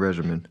training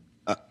regimen?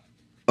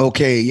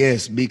 Okay,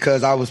 yes,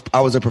 because I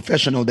was a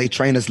professional. They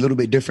train us a little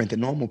bit different than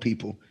normal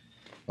people.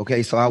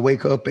 Okay, so I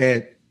wake up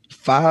at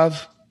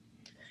 5.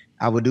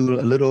 I would do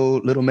a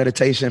little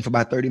meditation for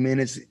about 30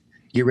 minutes,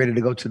 get ready to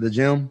go to the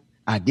gym.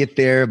 I get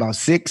there about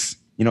 6,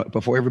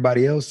 before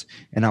everybody else,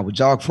 and I would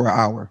jog for an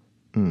hour.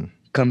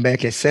 Come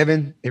back at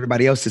 7.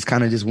 Everybody else is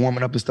kind of just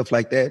warming up and stuff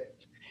like that.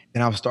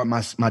 Then I would start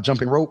my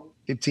jumping rope,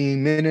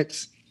 15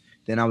 minutes.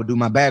 Then I would do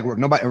my bag work.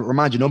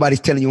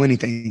 Nobody's telling you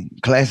anything.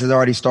 Class has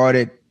already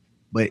started,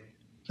 but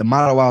the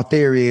motto out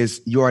there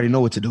is you already know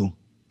what to do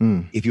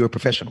if you're a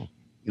professional.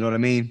 You know what I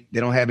mean?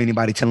 They don't have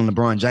anybody telling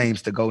LeBron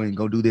James to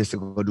go do this, to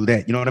go do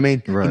that. You know what I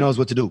mean? Right. He knows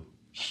what to do.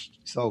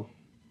 So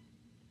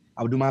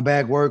I would do my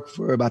bag work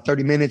for about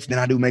 30 minutes. Then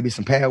I do maybe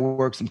some pad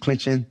work, some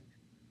clinching,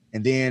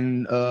 and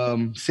then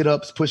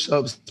sit-ups,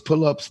 push-ups,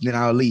 pull-ups. Then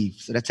I'll leave.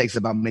 So that takes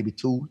about maybe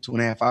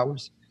 2.5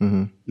 hours.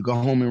 Mm-hmm. You go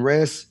home and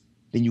rest.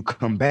 Then you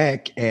come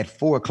back at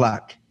 4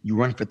 o'clock. You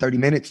run for 30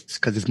 minutes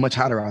because it's much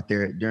hotter out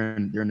there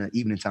during the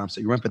evening time. So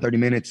you run for 30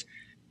 minutes,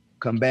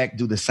 come back,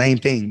 do the same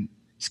thing.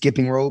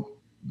 Skipping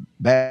rope,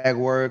 bag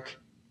work,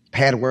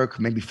 pad work,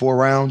 maybe 4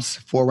 rounds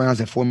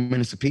at 4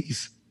 minutes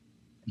apiece.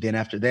 Then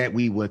after that,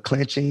 we were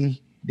clinching.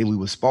 Then we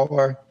would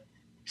spar,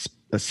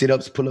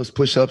 sit-ups, pull-ups,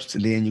 push-ups,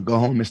 and then you go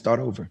home and start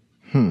over.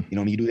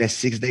 You do that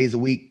 6 days a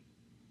week,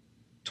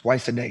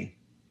 twice a day.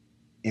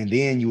 And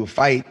then you will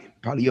fight.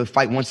 Probably you'll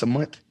fight once a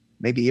month,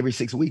 maybe every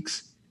 6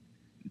 weeks.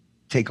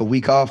 Take a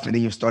week off, and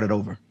then you'll start it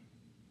over.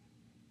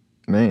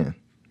 Man.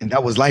 And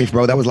that was life,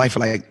 bro. That was life for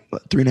like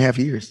 3.5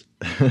 years.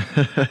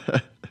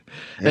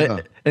 Yeah.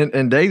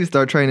 And Daisy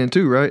started training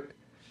too, right?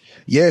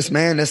 Yes,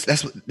 man. That's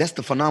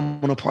the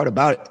phenomenal part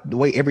about it, the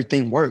way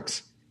everything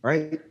works,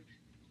 right?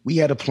 We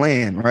had a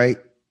plan, right?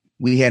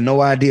 We had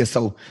no idea.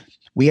 So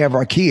we have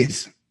our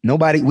kids. We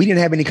didn't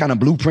have any kind of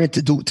blueprint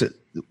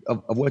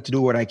of what to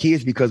do with our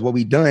kids, because what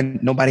we done,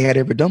 nobody had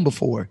ever done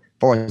before, as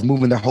far as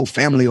moving their whole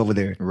family over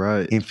there.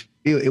 Right. And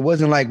it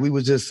wasn't like we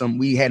was just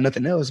we had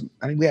nothing else.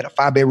 I mean, we had a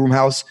 5-bedroom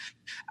house.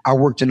 I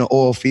worked in the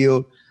oil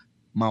field.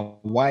 My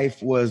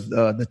wife was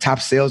the top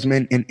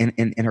salesman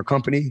in her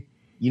company.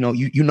 You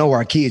know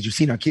our kids. You've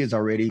seen our kids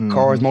already. Mm-hmm.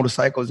 Cars,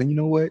 motorcycles, and you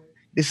know what?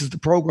 This is the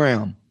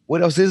program.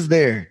 What else is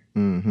there?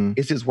 Mm-hmm.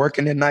 It's just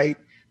working at night,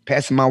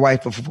 passing my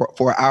wife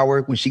for an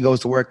hour when she goes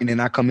to work, and then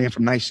I come in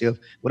from night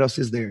shift. What else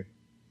is there?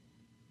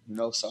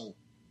 So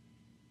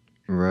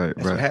right,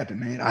 that's what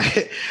happened, man.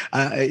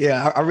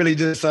 I really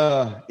just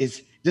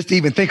it's just to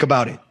even think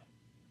about it.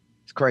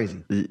 It's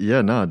crazy.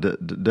 Yeah, no,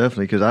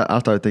 definitely. Because I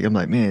started thinking, I'm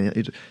like, man,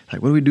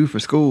 like, what do we do for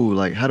school?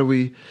 Like, how do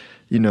we,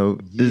 you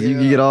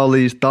get all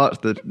these thoughts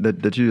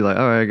that you like,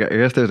 all right, I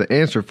guess there's an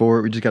answer for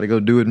it. We just got to go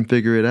do it and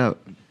figure it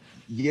out.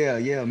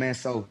 Yeah, man.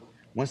 So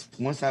once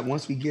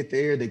we get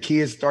there, the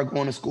kids start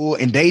going to school,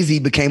 and Daisy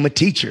became a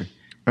teacher.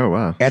 Oh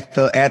wow! At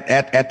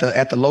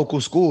the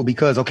local school,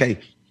 because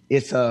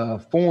it's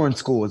a foreign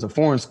school. It's a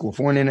foreign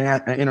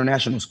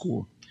international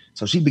school.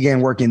 So she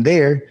began working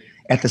there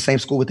at the same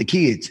school with the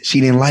kids.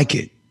 She didn't like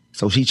it,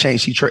 so she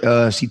changed. She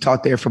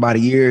taught there for about a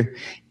year,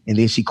 and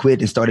then she quit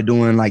and started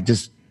doing like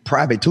just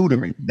private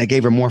tutoring. That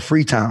gave her more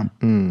free time.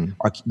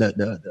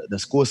 The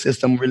school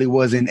system really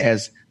wasn't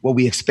as what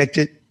we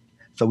expected,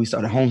 so we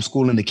started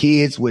homeschooling the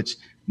kids, which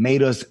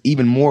made us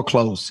even more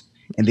close.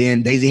 And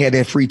then Daisy had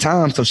that free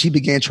time, so she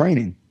began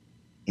training.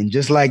 And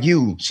just like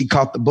you, she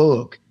caught the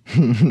bug.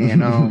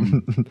 And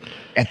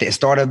at the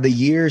start of the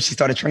year, she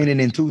started training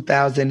in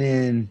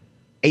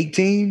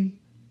 2018,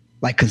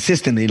 like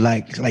consistently,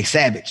 like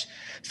savage.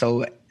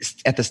 So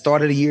at the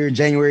start of the year,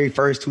 January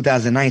 1st,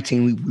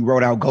 2019, we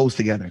wrote our goals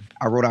together.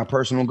 I wrote our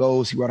personal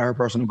goals. She wrote her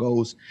personal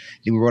goals.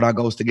 Then we wrote our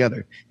goals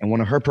together. And one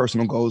of her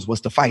personal goals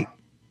was to fight.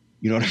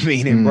 You know what I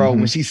mean? And bro,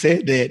 when she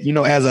said that,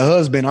 as a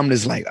husband, I'm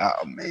just like,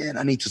 oh man,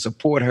 I need to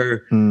support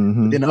her.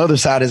 Mm-hmm. But then the other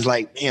side is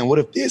like, man, what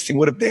if this and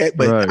what if that?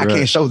 But I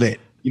can't show that.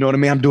 You know what I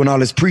mean? I'm doing all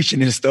this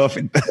preaching and stuff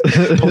and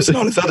posting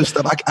all this other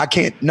stuff. I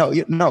can't. No,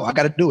 I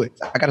got to do it.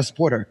 I got to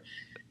support her.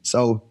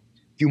 So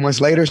a few months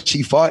later,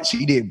 she fought.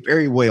 She did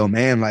very well,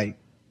 man. Like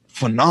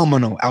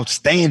phenomenal,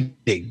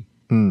 outstanding.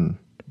 Then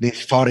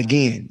she fought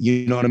again.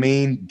 You know what I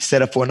mean?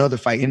 Set up for another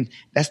fight, and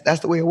that's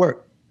the way it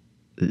worked.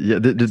 Yeah,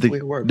 did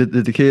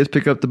the kids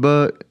pick up the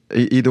bug?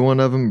 Either one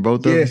of them,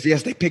 both of them?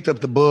 Yes, they picked up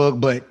the bug,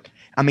 but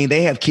I mean,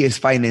 they have kids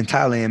fighting in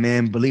Thailand,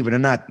 man. Believe it or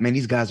not, man,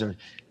 these guys are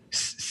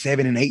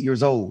 7 and 8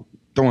 years old,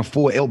 throwing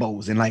 4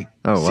 elbows and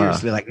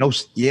seriously, like no,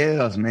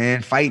 yes,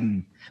 man,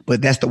 fighting.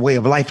 But that's the way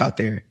of life out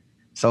there.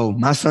 So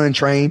my son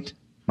trained,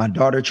 my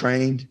daughter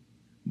trained,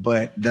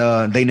 but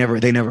they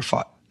never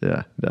fought.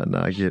 Yeah, no,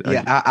 I get it.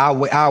 Yeah,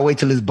 I'll wait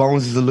till his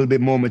bones is a little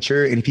bit more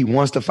mature, and if he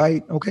wants to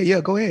fight, okay,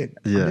 yeah, go ahead.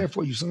 Yeah. I'm there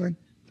for you, son.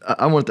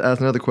 I wanted to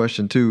ask another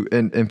question too,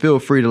 and feel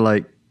free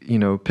to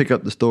pick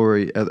up the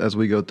story as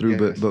we go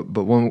through. Yes.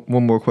 But one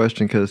more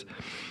question, because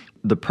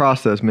the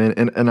process, man,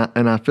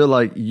 and I feel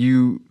like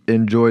you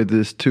enjoy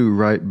this too,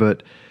 right?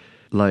 But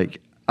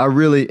like I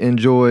really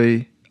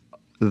enjoy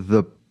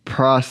the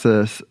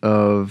process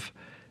of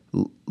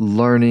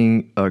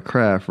learning a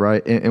craft,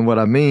 right? And what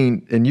I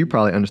mean, and you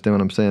probably understand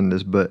what I'm saying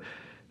this, but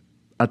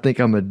I think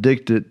I'm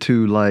addicted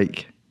to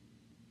like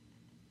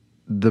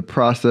the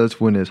process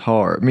when it's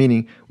hard.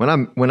 Meaning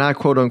when I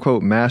quote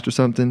unquote master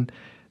something,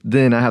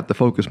 then I have to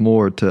focus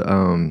more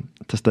to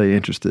stay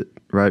interested,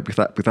 right?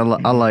 Because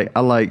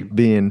I like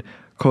being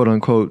quote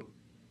unquote,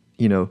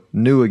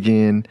 new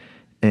again,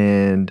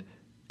 and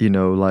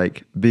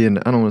like being,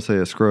 I don't want to say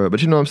a scrub,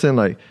 but you know what I'm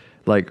saying,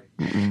 like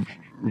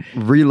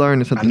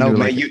relearning something I know, new.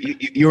 man.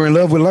 Like, You're in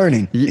love with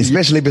learning,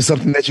 especially if it's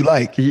something that you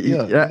like.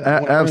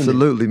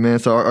 Absolutely, man.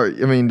 So,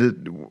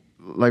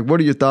 like,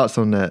 what are your thoughts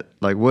on that?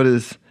 Like, what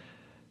is,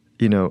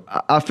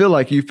 I feel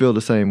like you feel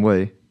the same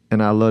way,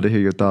 and I'd love to hear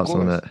your thoughts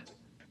on that.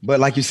 But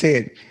like you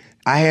said,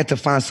 I had to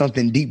find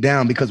something deep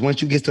down, because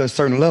once you get to a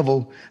certain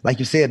level, like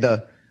you said,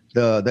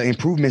 the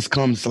improvements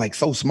comes like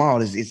so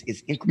small. It's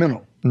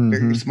incremental,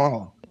 very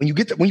small. When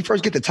you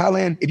first get to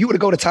Thailand, if you were to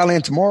go to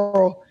Thailand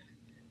tomorrow,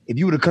 if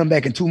you were to come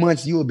back in 2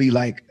 months, you would be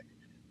like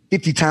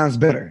 50 times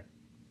better.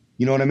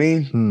 You know what I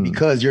mean?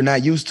 Because you're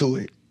not used to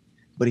it.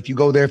 But if you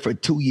go there for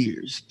 2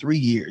 years, 3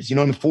 years,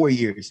 4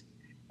 years,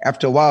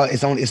 after a while,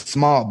 it's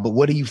small. But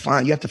what do you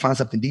find? You have to find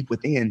something deep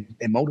within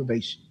that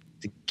motivates you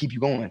to keep you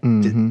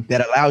going,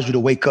 that allows you to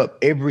wake up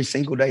every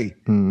single day,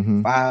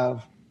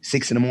 5,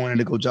 6 in the morning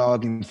to go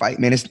jog and fight.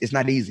 Man, it's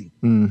not easy.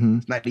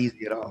 It's not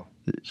easy at all.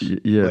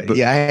 But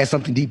I had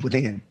something deep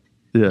within.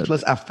 Yeah.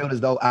 Plus, I felt as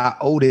though I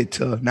owed it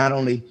to not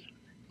only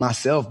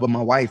myself, but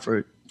my wife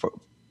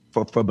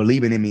for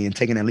believing in me and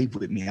taking that leap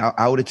with me.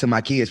 I owed it to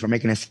my kids for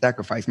making that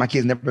sacrifice. My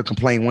kids never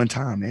complained one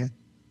time, man.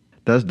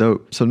 That's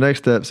dope. So next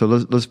step. So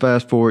let's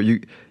fast forward.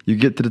 You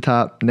get to the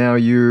top. Now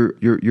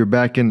you're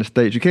back in the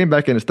States. You came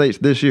back in the States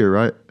this year,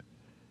 right?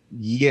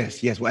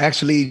 Yes. Well,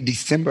 actually,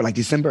 December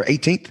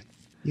 18th.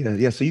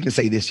 Yeah. So you can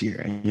say this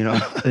year, Yeah.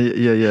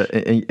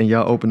 And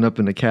y'all opened up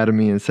an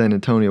academy in San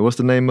Antonio. What's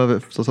the name of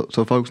it,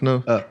 so folks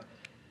know?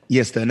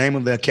 Yes, the name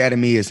of the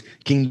academy is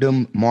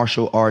Kingdom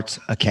Martial Arts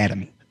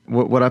Academy.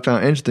 What I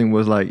found interesting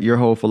was like your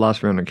whole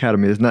philosophy on the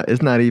academy is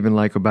not even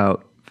like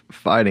about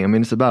fighting. I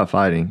mean, it's about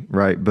fighting,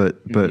 right? But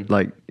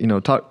like,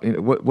 talk.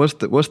 What's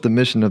the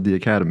mission of the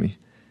academy?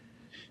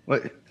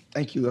 Well,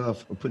 thank you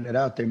for putting that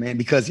out there, man.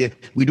 Because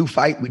we do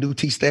fight, we do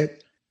teach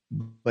that,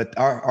 but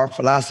our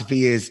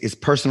philosophy is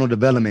personal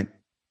development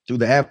through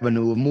the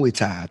avenue of Muay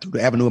Thai, through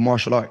the avenue of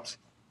martial arts.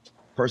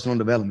 Personal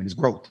development is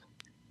growth.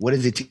 What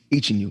is it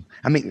teaching you?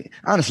 I mean,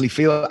 honestly,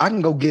 Phil, I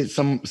can go get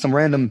some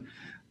random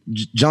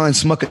John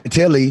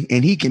Smuckatelli,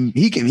 and he can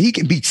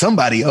beat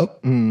somebody up.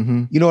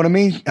 You know what I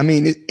mean? I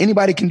mean,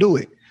 anybody can do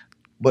it.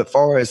 But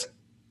far as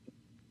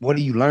what are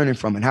you learning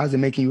from it? How is it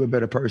making you a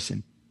better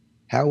person?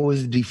 How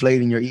is it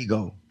deflating your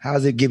ego? How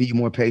is it giving you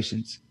more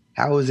patience?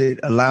 How is it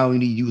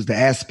allowing you to use the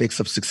aspects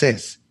of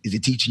success? Is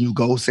it teaching you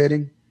goal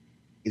setting?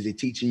 Is it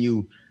teaching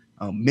you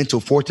mental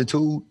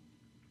fortitude?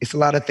 It's a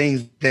lot of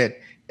things that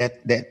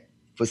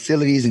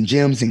facilities and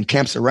gyms and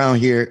camps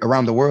around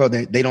the world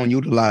that they don't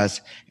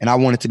utilize, and I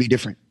want it to be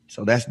different.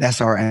 So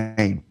that's our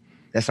aim.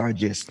 That's our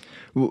gist.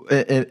 Well,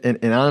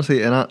 and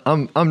honestly, and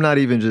I'm not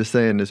even just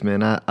saying this,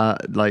 man. I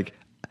like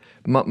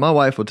my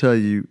wife will tell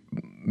you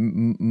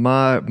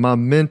my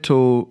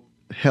mental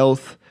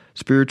health,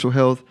 spiritual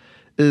health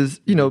is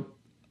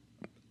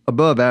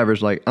above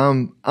average. Like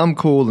I'm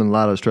cool in a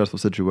lot of stressful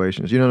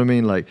situations. You know what I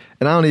mean? Like,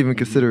 and I don't even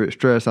consider it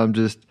stress. I'm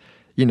just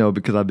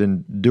because I've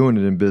been doing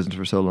it in business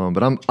for so long,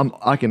 but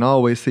I can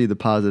always see the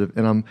positive,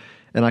 and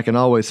I can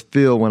always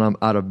feel when I'm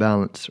out of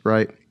balance,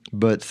 right?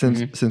 But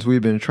since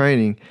we've been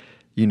training,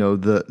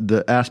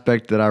 the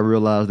aspect that I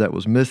realized that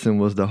was missing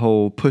was the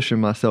whole pushing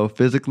myself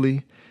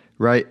physically,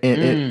 right?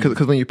 And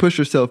because when you push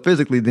yourself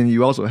physically, then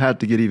you also have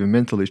to get even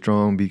mentally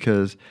strong,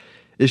 because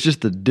it's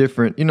just a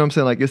different, what I'm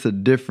saying? Like, it's a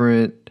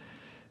different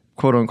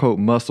quote unquote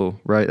muscle,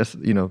 right? That's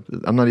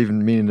I'm not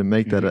even meaning to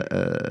make that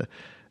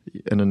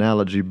an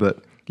analogy,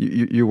 but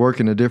you're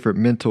working a different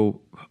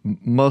mental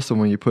muscle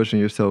when you're pushing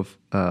yourself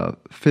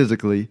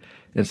physically.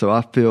 And so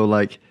I feel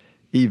like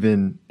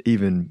even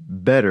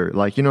better,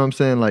 like, what I'm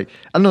saying? Like,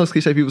 I know it's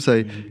cliche, people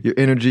say your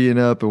energy and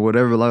up or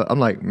whatever. Like, I'm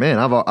like, man,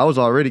 I was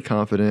already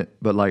confident,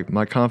 but like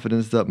my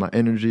confidence is up, my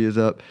energy is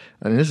up.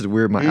 And this is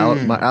weird. My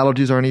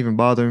allergies aren't even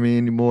bothering me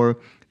anymore,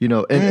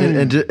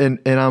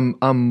 and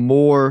I'm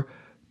more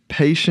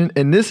patient.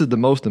 And this is the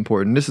most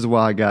important. This is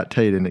why I got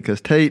Tate in it,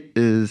 because Tate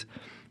is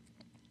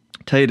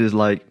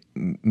like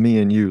me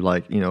and you,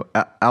 like,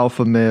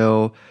 alpha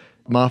male.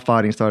 My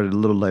fighting started a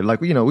little late. Like,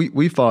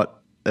 we fought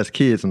as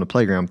kids on the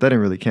playground, but that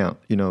didn't really count,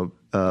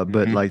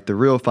 but like the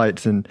real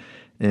fights in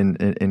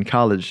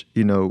college,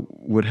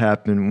 would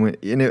happen when,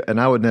 and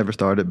I would never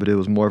start it, but it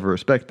was more of a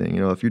respect thing.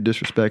 If you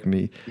disrespect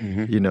me,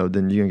 then you're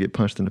gonna get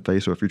punched in the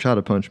face, or if you try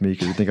to punch me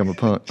because you think I'm a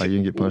punk, like, you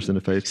can get punched in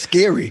the face.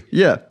 Scary.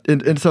 Yeah.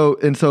 And so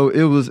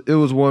it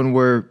was one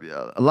where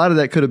a lot of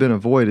that could have been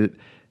avoided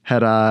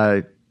had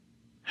I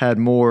had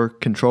more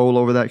control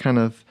over that kind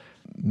of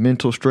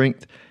mental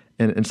strength.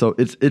 And so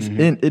it's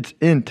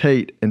in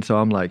Tate. And so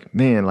I'm like,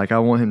 man, like, I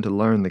want him to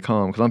learn the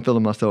calm, because I'm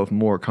feeling myself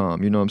more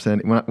calm. You know what I'm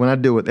saying? When I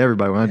deal with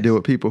everybody, when I deal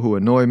with people who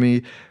annoy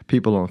me,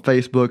 people on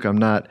Facebook,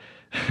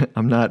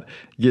 I'm not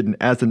getting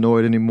as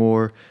annoyed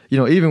anymore.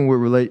 Even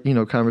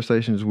with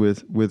conversations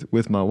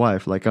with my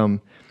wife, like,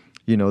 I'm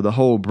the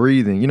whole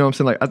breathing. You know what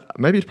I'm saying? Like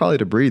maybe it's probably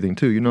the breathing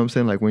too. You know what I'm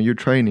saying? Like when you're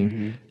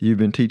training, you've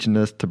been teaching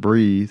us to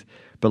breathe,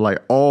 but like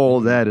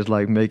all that is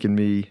like making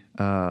me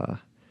a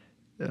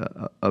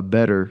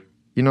better.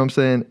 You know what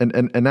I'm saying?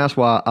 And that's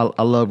why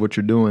I love what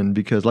you're doing,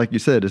 because like you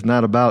said, it's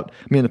not about,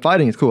 I mean, the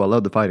fighting is cool. I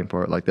love the fighting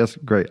part. Like that's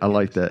great. I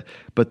like that.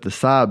 But the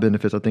side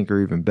benefits I think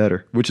are even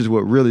better, which is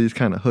what really is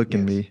kind of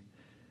hooking me.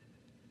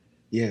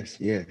 Yes.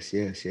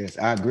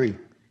 I agree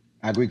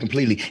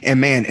completely.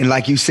 And man, and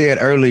like you said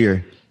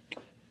earlier,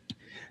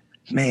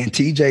 man,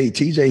 TJ,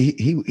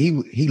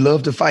 he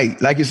loved to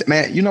fight. Like you said,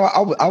 man,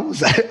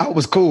 I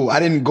was cool. I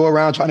didn't go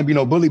around trying to be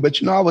no bully,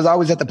 but I was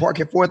always at the park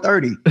at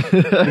 4:30.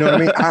 You know what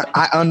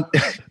I mean?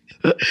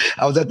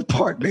 I was at the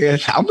park, man.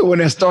 I'm the one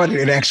that started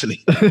it,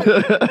 actually.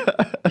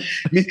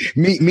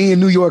 me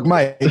and New York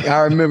Mike. I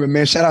remember,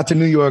 man. Shout out to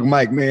New York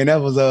Mike, man. That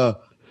was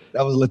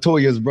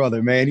Latoya's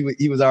brother, man.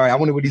 He was all right. I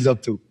wonder what he's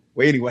up to.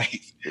 Well,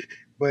 anyways,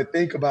 but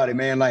think about it,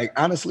 man. Like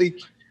honestly.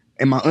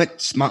 And my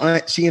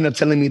aunt, she ended up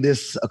telling me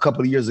this a couple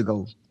of years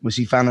ago when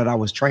she found out I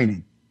was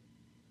training.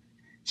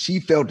 She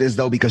felt as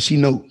though, because she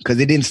knew, because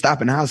it didn't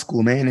stop in high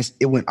school, man.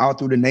 It went all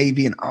through the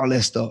Navy and all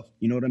that stuff.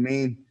 You know what I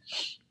mean?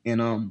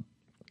 And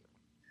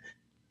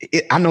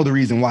I know the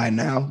reason why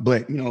now,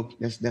 but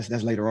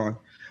that's later on.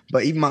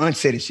 But even my aunt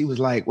said it. She was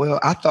like,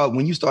 "Well, I thought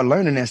when you start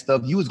learning that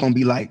stuff, you was gonna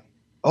be like,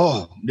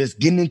 oh, just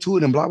getting into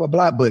it and blah blah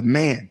blah." But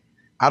man,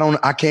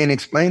 I can't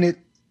explain it.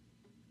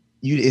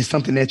 It's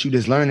something that you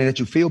just learn and that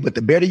you feel. But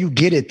the better you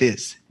get at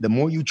this, the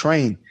more you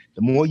train,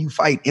 the more you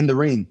fight in the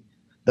ring,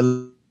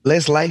 the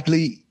less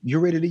likely you're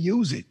ready to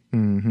use it.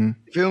 You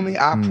feel me?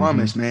 I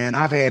promise, man.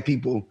 I've had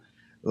people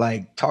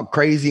like talk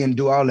crazy and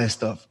do all that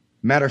stuff.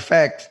 Matter of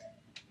fact,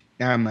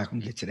 I'm not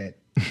gonna get to that.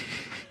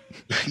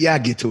 Yeah, I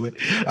get to it.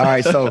 All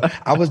right. So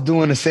I was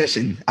doing a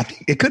session. I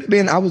think it could have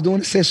been, I was doing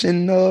a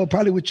session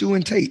probably with you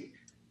and Tate.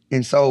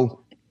 And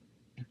so,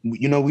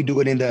 we do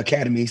it in the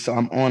academy. So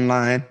I'm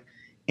online.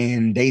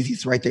 And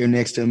Daisy's right there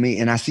next to me.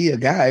 And I see a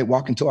guy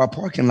walking to our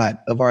parking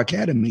lot of our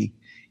academy.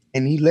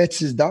 And he lets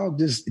his dog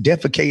just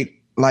defecate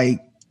like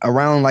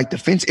around like the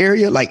fence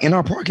area, like in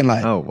our parking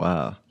lot. Oh,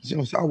 wow.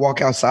 So I walk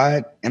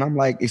outside and I'm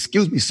like,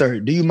 "Excuse me, sir,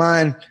 do you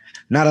mind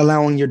not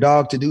allowing your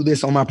dog to do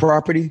this on my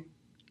property?"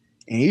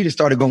 And he just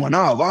started going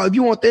off. "Oh, if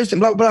you want this and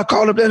blah, blah,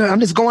 call up there, I'm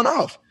just going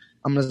off."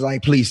 I'm just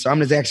like, "Please, sir, I'm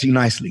just asking you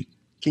nicely.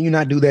 Can you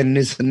not do that and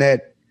this and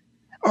that?"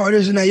 "Oh,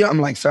 this and that." I'm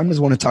like, "Sir, I just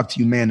want to talk to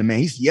you man to man."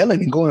 He's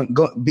yelling and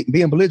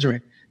being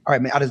belligerent. "All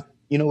right, man.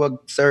 You know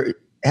what, sir?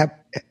 Have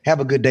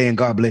a good day and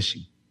God bless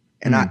you."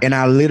 And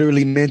I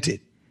literally meant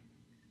it,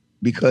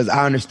 because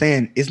I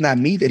understand it's not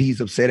me that he's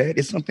upset at.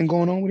 It's something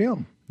going on with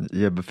him.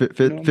 Yeah, but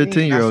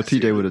 15-year-old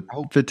TJ with a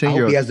 15-year-old.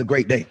 I hope he has a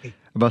great day. I'm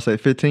about to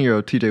say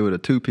 15-year-old TJ with a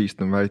two-piece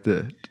them right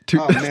there.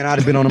 Oh man, I'd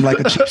have been on him like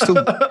a cheap suit.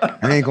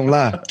 I ain't gonna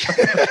lie.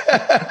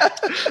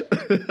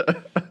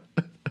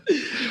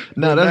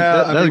 No,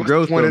 that's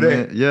growth though,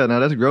 man. Yeah, no,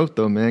 that's growth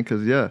though, man.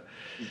 Because yeah.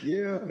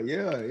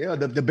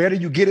 The better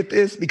you get at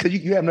this, because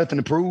you have nothing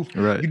to prove.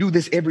 Right. You do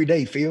this every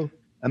day, Phil.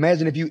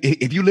 Imagine if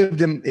you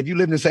lived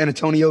in San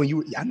Antonio,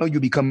 and I know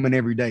you'd be coming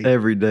every day.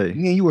 Every day.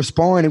 Me and you were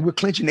sparring and we're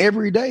clinching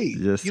every day.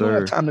 Yes, you sir. You don't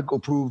have time to go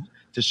prove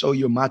to show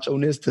your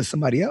macho-ness to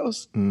somebody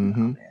else.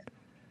 Mm-hmm.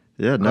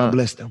 Yeah, God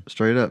bless them.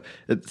 Straight up.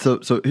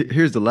 So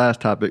here's the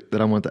last topic that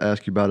I want to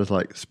ask you about is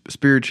like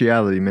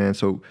spirituality, man.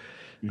 So.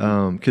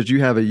 Because you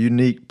have a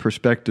unique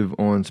perspective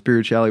on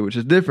spirituality, which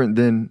is different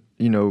than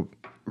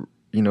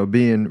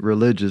being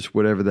religious,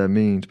 whatever that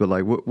means. But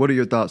like, what are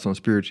your thoughts on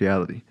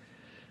spirituality?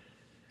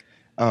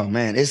 Oh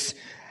man,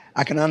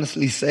 I can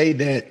honestly say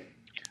that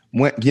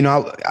when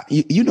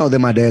that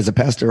my dad's a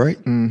pastor, right?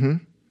 Mm-hmm.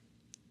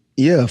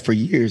 Yeah, for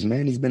years,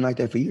 man. He's been like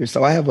that for years.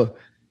 So I have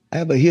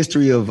a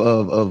history of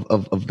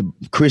the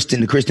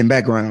Christian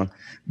background.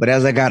 But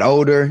as I got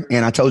older,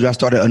 and I told you I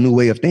started a new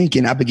way of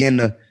thinking, I began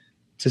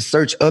to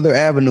search other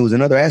avenues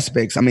and other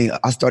aspects. I mean,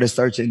 I started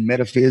searching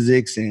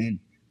metaphysics and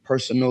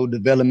personal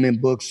development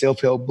books,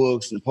 self-help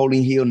books,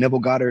 Napoleon Hill, Neville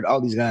Goddard,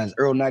 all these guys,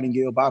 Earl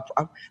Nightingale.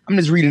 I'm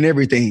just reading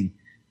everything.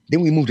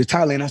 Then we moved to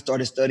Thailand. I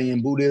started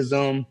studying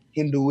Buddhism,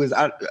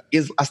 Hinduism.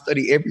 I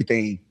study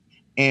everything.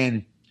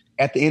 And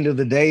at the end of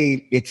the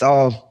day, it's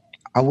all,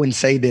 I wouldn't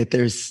say that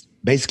there's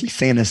basically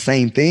saying the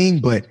same thing,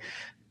 but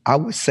I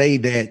would say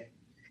that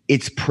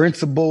it's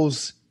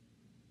principles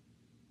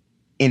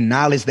and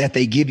knowledge that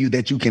they give you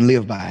that you can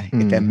live by,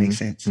 if that makes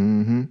sense.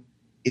 Mm-hmm.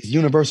 It's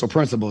universal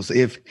principles.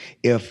 It's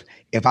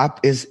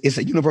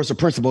a universal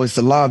principle. It's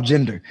the law of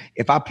gender.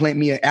 If I plant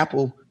me an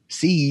apple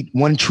seed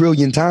 1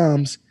 trillion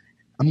times,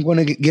 I'm going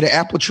to get an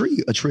apple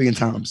tree 1 trillion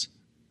times.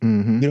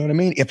 Mm-hmm. You know what I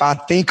mean? If I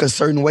think a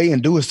certain way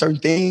and do a certain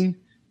thing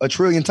 1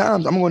 trillion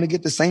times, I'm going to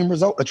get the same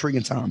result 1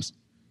 trillion times.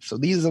 So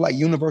these are like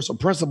universal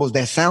principles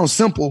that sound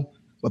simple,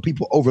 but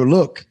people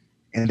overlook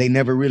and they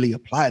never really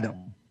apply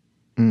them.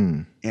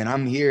 And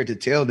I'm here to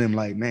tell them,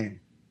 like,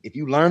 man, if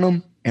you learn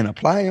them and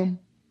apply them,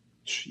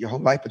 your whole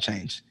life will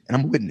change. And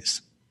I'm a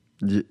witness.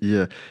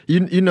 Yeah.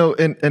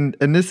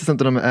 And this is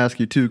something I'm going to ask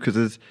you too,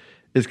 because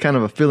it's kind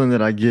of a feeling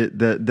that I get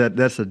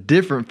that's a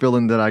different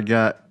feeling that I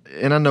got.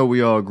 And I know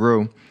we all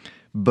grow,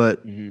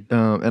 But and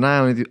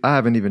I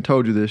haven't even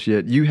told you this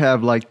yet. You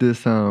have like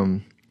this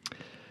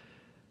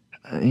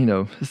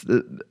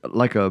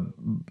like a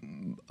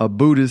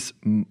Buddhist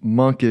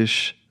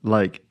monkish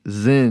like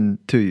Zen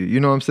to you. You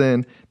know what I'm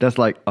saying? That's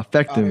like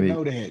affecting me.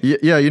 Know that.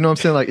 Yeah, you know what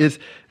I'm saying? Like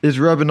it's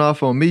rubbing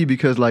off on me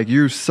because like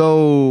you're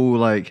so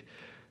like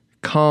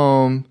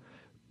calm,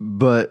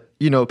 but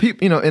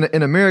people,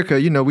 in America,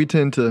 we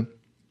tend to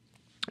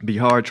be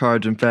hard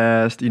charging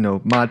fast,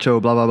 macho,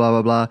 blah blah blah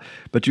blah blah.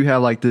 But you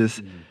have like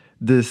this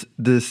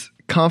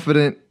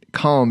confident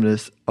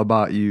calmness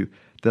about you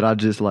that I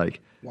just like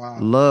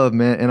love,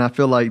 man. And I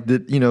feel like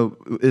that,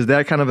 is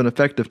that kind of an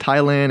effect of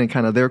Thailand and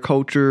kind of their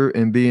culture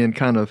and being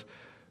kind of,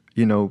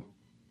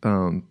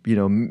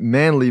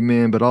 manly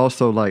men, but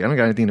also like I don't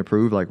got anything to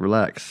prove. Like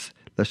relax.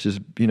 Let's just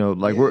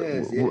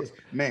we're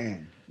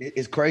man.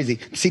 It's crazy.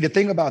 See, the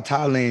thing about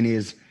Thailand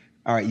is,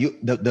 all right,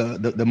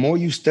 the more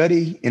you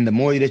study and the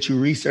more that you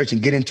research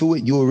and get into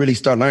it, you will really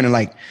start learning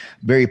like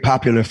very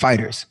popular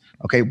fighters.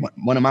 Okay,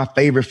 one of my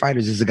favorite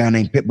fighters is a guy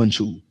named Pit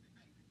Bunchu.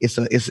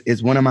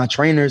 It's one of my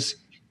trainers.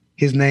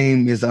 His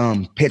name is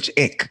Pech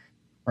Ek,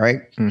 right?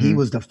 Mm-hmm. He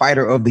was the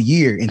fighter of the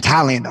year in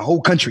Thailand, the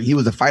whole country. He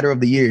was the fighter of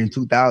the year in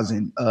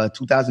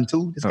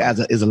 2002. This guy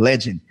is a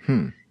legend.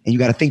 And you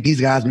got to think these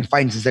guys been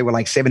fighting since they were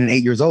like 7 and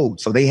 8 years old.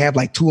 So they have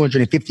like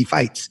 250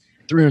 fights,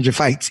 300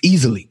 fights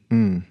easily.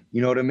 You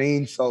know what I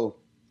mean? So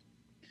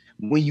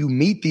when you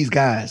meet these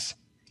guys,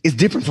 it's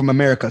different from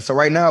America. So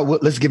right now,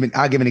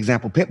 I'll give an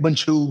example. Pit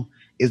Bunchu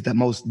is the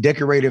most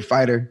decorated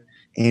fighter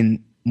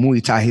in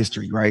Muay Thai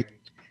history, right?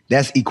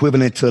 That's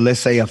equivalent to, let's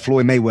say, a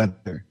Floyd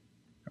Mayweather,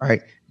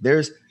 right?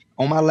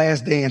 On my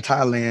last day in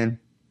Thailand,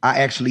 I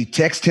actually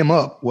messaged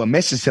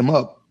him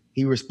up.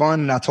 He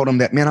responded, and I told him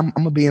that, man, I'm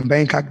going to be in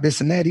Bangkok,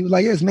 this and that. He was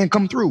like, yes, man,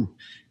 come through.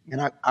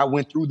 And I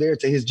went through there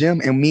to his gym,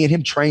 and me and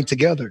him trained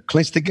together,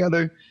 clinched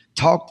together,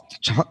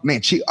 talked,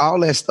 man, all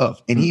that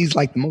stuff. And he's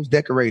like the most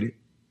decorated.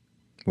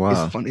 Wow.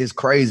 It's fun. It's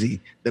crazy.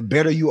 The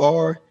better you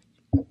are,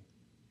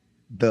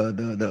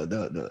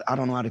 the I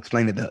don't know how to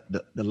explain it.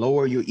 The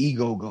lower your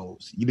ego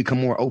goes, you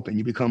become more open.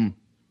 You become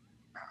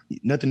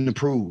nothing to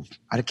prove.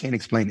 I can't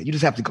explain it. You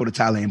just have to go to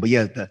Thailand. But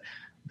yeah,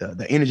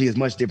 the energy is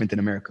much different than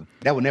America.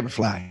 That would never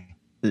fly.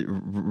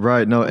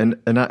 Right. No. And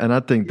I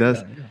think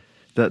that's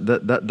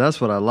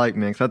what I like,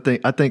 man. 'Cause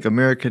I think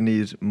America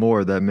needs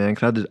more of that, man.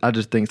 'Cause I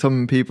just think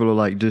some people are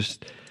like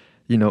just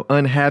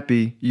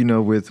unhappy,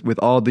 with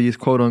all these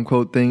quote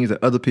unquote things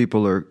that other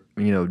people are,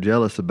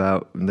 jealous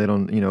about, and they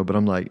don't, but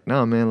I'm like,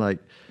 no, man, like,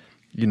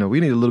 we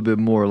need a little bit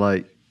more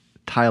like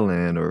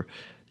Thailand or,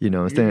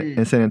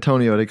 in San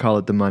Antonio, they call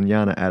it the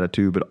mañana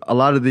attitude. But a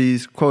lot of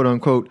these quote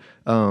unquote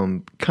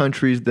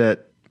countries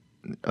that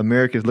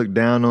Americans look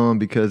down on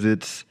because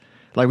it's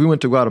like we went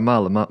to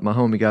Guatemala. My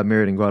homie got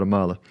married in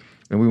Guatemala,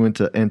 and we went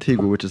to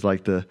Antigua, which is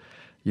like the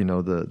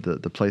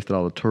place that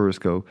all the tourists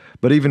go.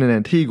 But even in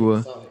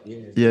Antigua,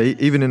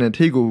 even in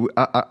Antigua,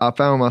 I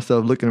found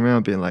myself looking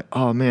around being like,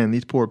 oh man,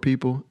 these poor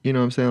people, you know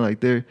what I'm saying? Like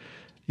they're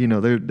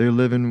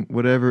living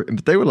whatever,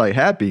 but they were like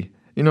happy,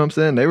 you know what I'm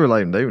saying? They were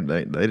like, they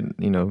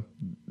didn't,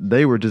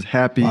 they were just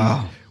happy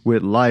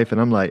with life. And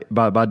I'm like,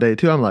 by day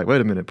 2, I'm like, wait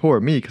a minute, poor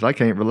me, because I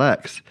can't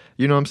relax.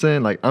 You know what I'm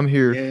saying? Like I'm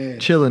here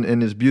chilling in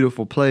this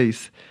beautiful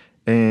place,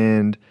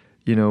 and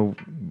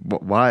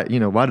why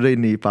do they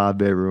need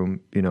 5-bedroom,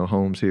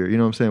 homes here? You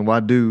know what I'm saying?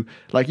 Why do,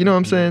 like, you know what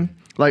I'm saying?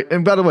 Like,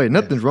 and by the way,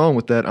 nothing's wrong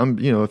with that.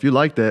 If you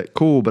like that,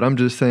 cool. But I'm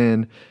just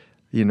saying,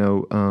 you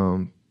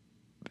don't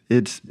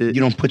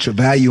put your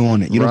value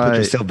on it. You don't put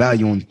your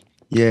self-value on it.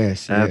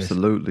 Yes.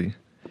 Absolutely.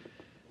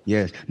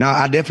 Yes. Now,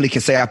 I definitely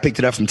can say I picked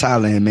it up from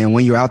Thailand, man.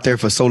 When you're out there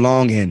for so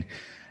long, and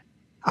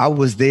I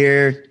was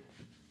there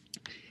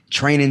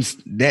training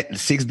that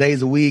 6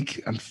 days a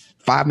week,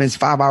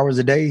 5 hours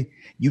a day.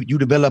 You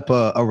develop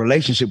a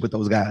relationship with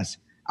those guys.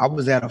 I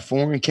was at a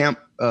foreign camp.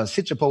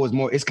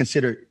 Sitrapo it's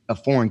considered a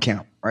foreign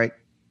camp, right?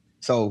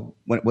 So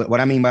what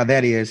I mean by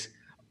that is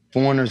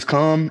foreigners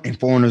come and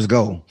foreigners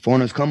go.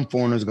 Foreigners come,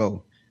 foreigners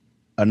go.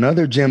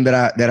 Another gym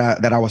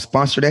that I was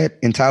sponsored at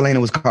in Thailand, it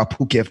was called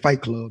Phuket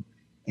Fight Club.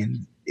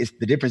 And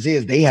the difference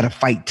is they had a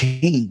fight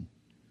team.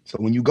 So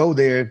when you go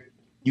there,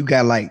 you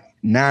got like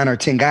 9 or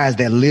 10 guys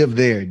that live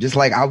there. Just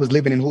like I was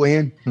living in Hue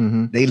An.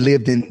 Mm-hmm. They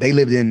lived in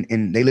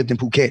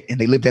Phuket, and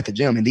they lived at the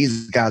gym. And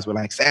these guys were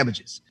like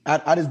savages.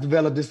 I just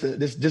developed just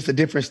a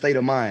different state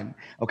of mind.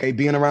 Okay,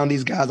 being around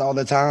these guys all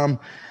the time,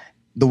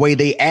 the way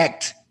they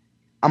act.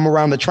 I'm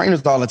around the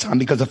trainers all the time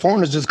because the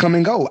foreigners just come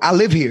and go. I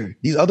live here.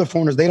 These other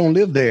foreigners, they don't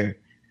live there.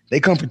 They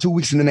come for 2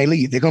 weeks and then they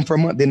leave. They come for a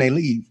month, then they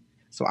leave.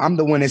 So I'm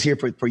the one that's here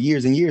for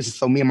years and years.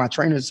 So me and my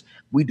trainers,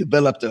 we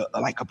developed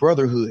a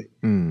brotherhood.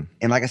 And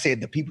like I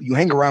said, the people you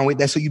hang around with,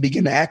 that's who you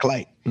begin to act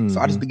like. So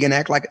I just begin to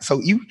act like it. So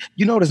you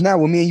notice now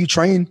when me and you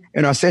train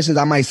in our sessions,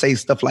 I might say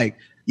stuff like,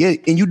 yeah,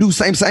 and you do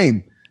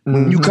same.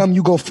 When you come,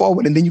 you go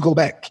forward and then you go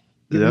back.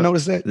 You ever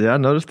notice that? Yeah, I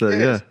noticed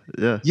that.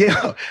 Yes.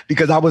 Yeah,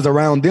 because I was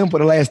around them for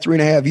the last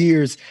 3.5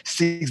 years,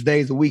 6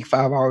 days a week,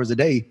 5 hours a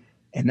day.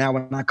 And now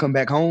when I come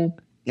back home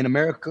in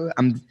America,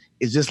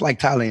 it's just like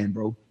Thailand,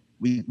 bro.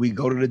 We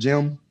go to the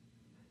gym,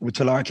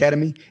 to our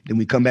academy, then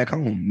we come back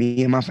home,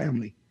 me and my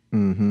family.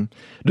 Mm-hmm.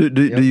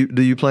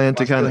 Do you plan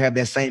to kind of have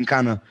that same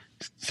kind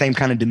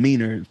of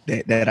demeanor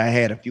that I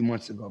had a few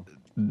months ago?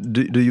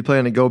 Do you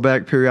plan to go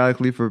back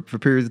periodically for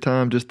periods of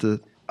time just to?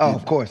 Oh,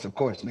 of course,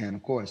 man,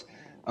 of course.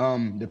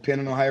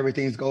 Depending on how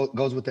everything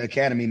goes with the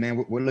academy,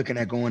 man, we're looking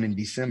at going in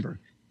December.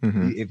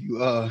 Mm-hmm. If you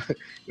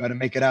got to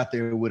make it out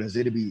there with us,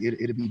 it'll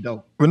be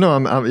dope. Well, no,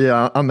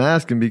 I'm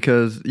asking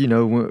because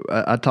when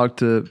I talked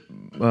to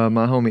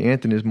my homie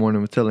Anthony this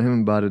morning, was telling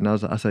him about it, and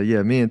I said,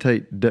 yeah, me and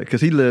Tate, because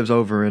he lives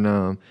over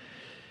in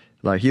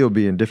like he'll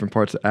be in different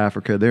parts of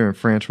Africa. They're in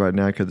France right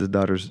now because his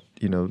daughter's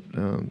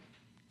in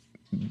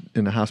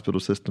the hospital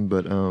system.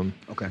 But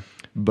okay.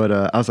 But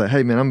I was like,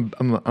 hey man,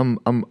 I'm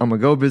gonna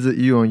go visit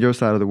you on your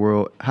side of the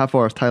world. How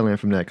far is Thailand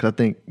from that? Because I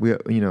think we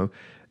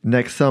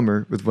next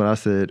summer was what I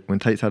said when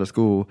Tate's out of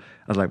school.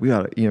 I was like, we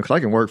ought to, because I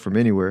can work from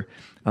anywhere.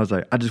 I was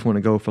like, I just want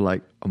to go for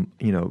like,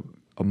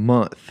 a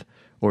month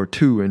or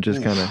two and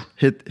just kind of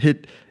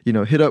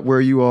hit up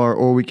where you are,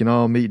 or we can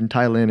all meet in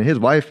Thailand. And his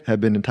wife had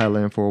been in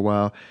Thailand for a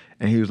while,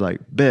 and he was like,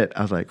 bet.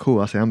 I was like,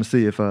 cool. I said, I'm gonna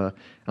see if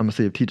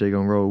TJ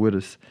gonna roll with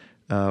us.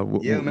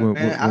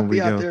 Man, I'll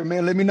be out there,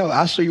 man. Let me know.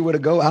 I'll show you where to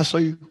go. I'll show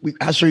you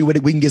where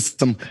we can get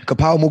some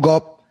Kapau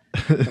Mugop,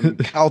 some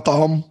Khao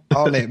Thom,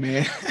 all that,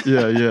 man.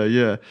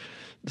 Yeah.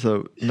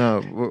 So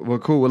no, well,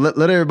 cool. Well, let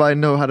everybody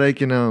know how they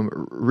can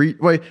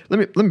Wait, let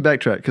me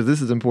backtrack because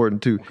this is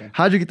important too. Okay.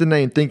 How'd you get the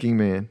name Thinking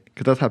Man?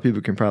 Because that's how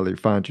people can probably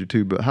find you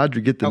too. But how'd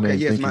you get the name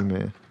Thinking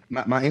Man?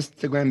 My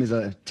Instagram is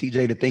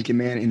TJ the Thinking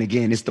Man, and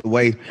again,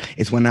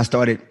 it's when I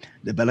started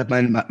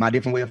developing my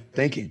different way of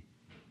thinking.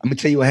 I'm gonna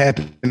tell you what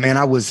happened, man.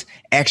 I was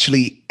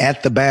actually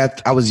at the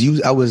bath. I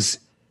was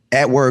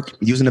at work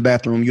using the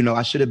bathroom.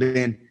 I should have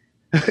been.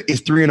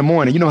 It's 3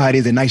 a.m. You know how it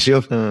is at night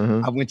shift.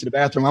 Uh-huh. I went to the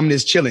bathroom. I'm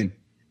just chilling.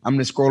 I'm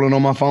just scrolling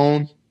on my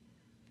phone,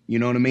 you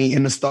know what I mean,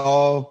 in the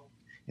stall.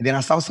 And then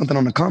I saw something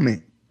on the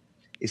comment.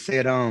 It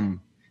said,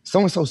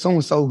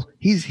 so-and-so,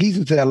 he's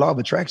into that law of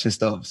attraction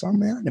stuff. So,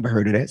 man, I never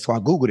heard of that. So I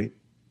Googled it.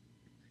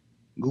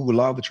 Google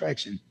law of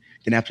attraction.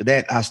 Then after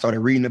that, I started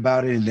reading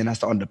about it, and then I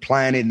started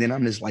applying it. And then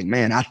I'm just like,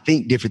 man, I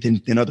think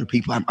different than other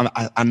people.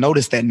 I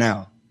noticed that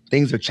now.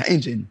 Things are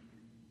changing.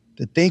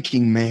 The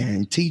Thinking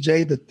Man,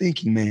 TJ the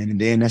Thinking Man, and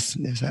then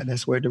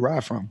that's where it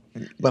derived from.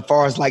 But as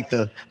far as like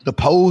the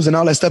pose and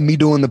all that stuff, me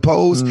doing the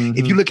pose, mm-hmm.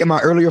 If you look at my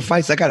earlier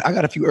fights, I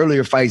got a few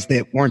earlier fights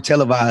that weren't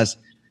televised,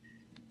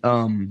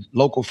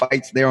 local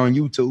fights there on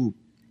YouTube.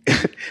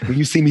 When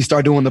you see me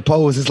start doing the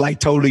pose, it's like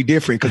totally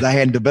different because I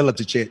hadn't developed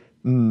it yet.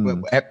 But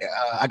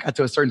I got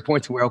to a certain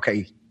point to where,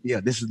 okay, yeah,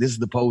 this is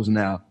the pose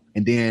now.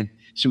 And then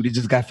shoot, it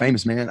just got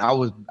famous, man.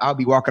 I'll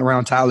be walking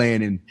around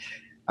Thailand and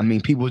I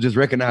mean, people just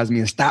recognize me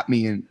and stop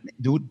me and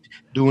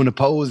doing the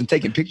pose and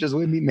taking pictures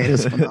with me. Man,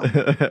 it's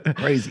phenomenal.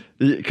 Crazy.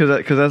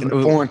 Because that's in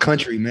a foreign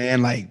country,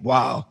 man. Like,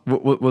 wow.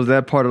 Was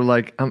that part of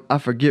like, I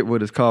forget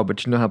what it's called,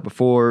 but you know how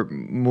before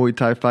Muay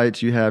Thai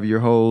fights, you have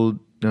your whole,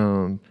 I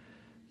don't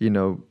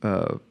know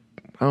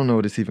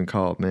what it's even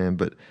called, man,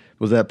 but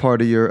was that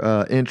part of your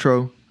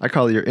intro? I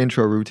call it your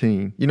intro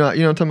routine. You know what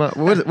I'm talking about?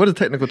 What is the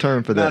technical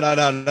term for that?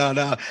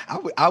 No.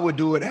 I would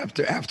do it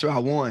after I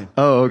won.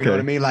 Oh, okay. You know what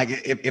I mean? Like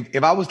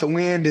if I was to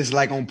win this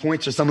like on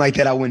points or something like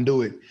that, I wouldn't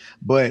do it.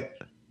 But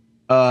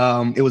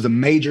it was a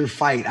major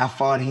fight. I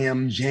fought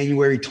him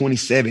January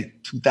 27th,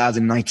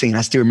 2019.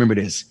 I still remember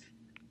this.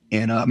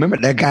 And remember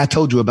that guy I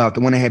told you about,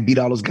 the one that had beat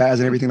all those guys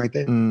and everything like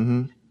that?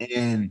 Mm-hmm.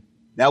 And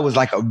that was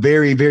like a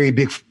very, very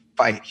big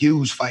fight,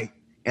 huge fight.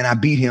 And I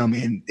beat him,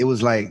 and it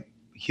was like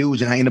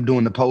huge, and I ended up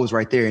doing the pose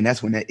right there, and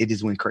that's when it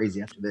just went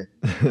crazy after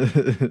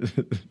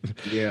that.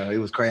 Yeah, it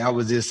was crazy. I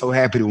was just so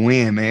happy to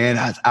win, man.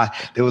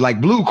 They were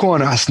like blue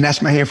corner. I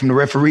snatched my hand from the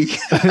referee.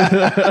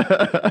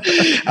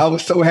 I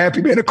was so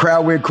happy, man. The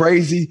crowd went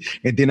crazy,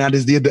 and then I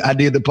did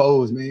the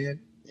pose,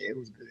 man. Yeah, it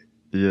was good.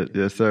 Yeah,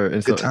 yes, sir.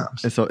 And good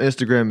times. And so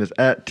Instagram is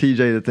at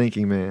TJ the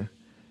Thinking Man.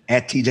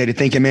 At TJ the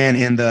Thinking Man,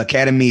 and the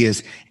academy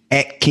is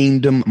at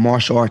Kingdom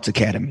Martial Arts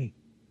Academy.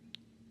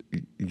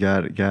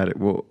 Got it.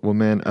 Well,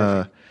 man.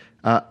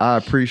 I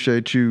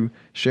appreciate you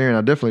sharing.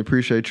 I definitely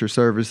appreciate your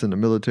service in the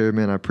military,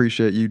 man. I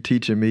appreciate you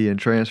teaching me and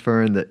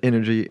transferring the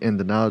energy and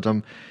the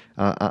knowledge.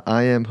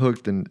 I am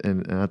hooked,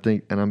 and I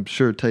think, and I'm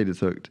sure Tate is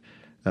hooked.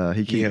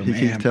 He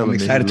keeps telling me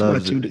he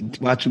loves it. I'm excited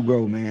to watch you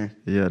grow, man.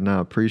 Yeah,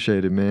 no,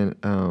 appreciate it, man.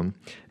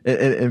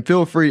 And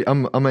feel free.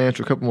 I'm gonna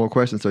answer a couple more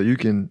questions, so you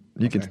can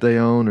stay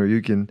on or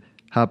you can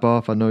hop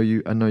off. I know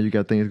you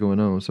got things going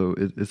on, so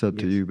it's up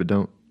to you. But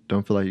don't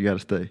feel like you got to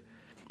stay.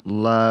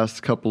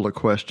 Last couple of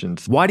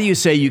questions. Why do you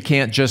say you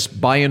can't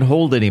just buy and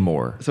hold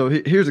anymore? So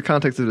here's the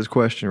context of this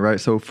question, right?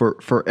 So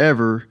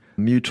forever,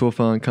 mutual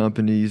fund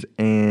companies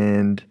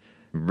and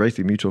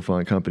basically mutual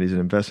fund companies and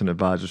investment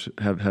advisors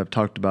have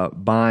talked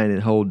about buying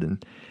and holding,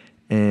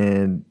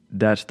 and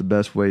that's the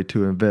best way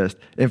to invest.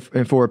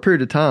 And for a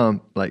period of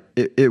time, like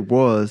it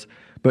was,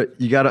 but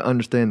you got to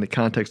understand the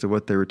context of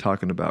what they were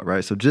talking about,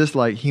 right? So just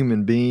like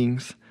human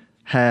beings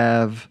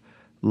have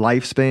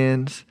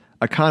lifespans,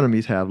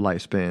 economies have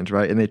lifespans,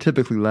 right? And they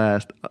typically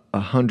last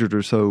 100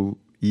 or so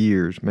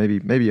years, maybe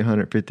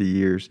 150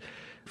 years.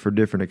 for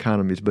different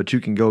economies. But you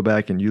can go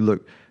back and you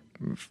look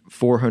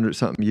 400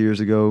 something years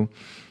ago,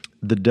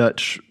 the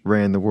Dutch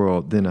ran the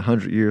world. Then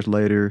 100 years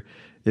later,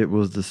 it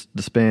was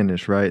the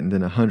Spanish, right? And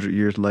then 100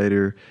 years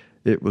later,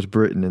 it was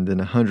Britain. And then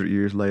 100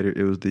 years later,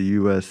 it was the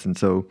U.S. And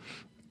so,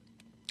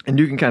 and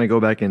you can kind of go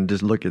back and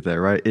just look at that,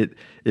 right?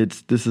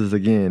 This is,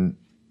 again,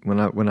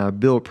 when I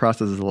build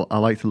processes, I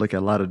like to look at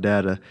a lot of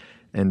data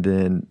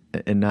and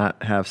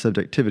not have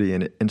subjectivity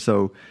in it. And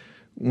so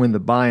when the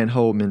buy and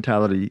hold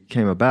mentality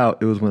came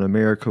about, it was when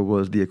America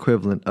was the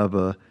equivalent of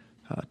a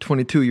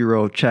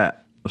 22-year-old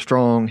chap, a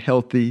strong,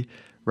 healthy,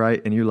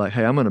 right? And you're like,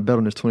 hey, I'm going to bet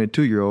on this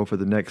 22-year-old for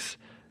the next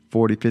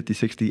 40, 50,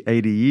 60,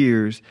 80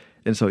 years.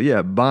 And so,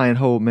 yeah, buy and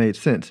hold made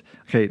sense.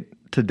 Okay,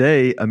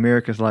 today,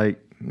 America's like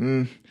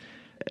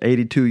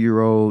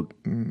 82-year-old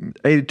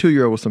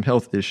with some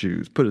health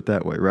issues, put it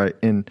that way, right?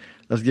 And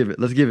let's give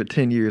it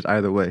 10 years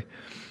either way.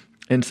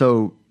 And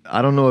so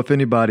I don't know if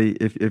anybody,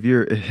 if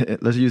you're,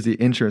 let's use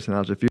the insurance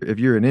analogy. If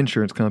you're an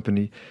insurance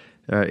company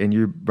and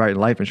you're writing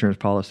life insurance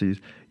policies,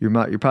 you're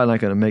probably not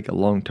going to make a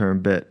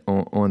long-term bet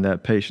on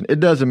that patient. It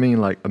doesn't mean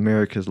like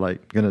America's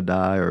like going to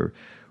die or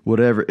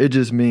whatever. It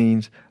just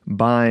means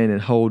buying and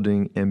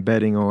holding and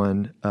betting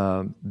on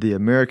the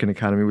American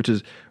economy, which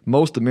is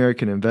most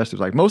American investors.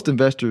 Like most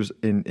investors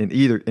in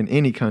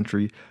any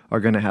country are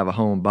going to have a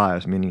home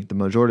bias, meaning the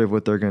majority of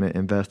what they're going to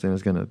invest in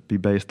is going to be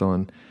based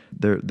on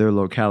their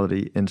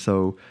locality. And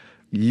so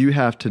you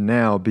have to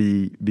now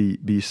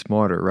be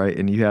smarter, right?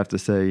 And you have to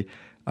say,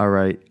 all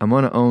right, I'm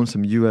going to own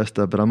some U.S.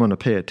 stuff, but I'm going to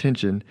pay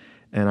attention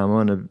and I'm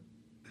going to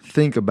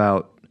think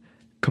about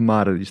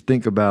commodities,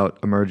 think about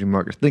emerging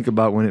markets, think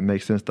about when it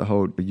makes sense to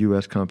hold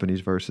U.S.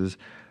 companies versus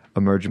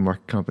emerging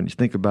market companies,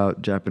 think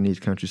about Japanese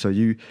countries. So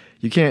you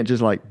can't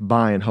just like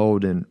buy and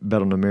hold and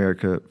bet on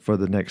America for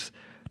the next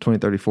 20,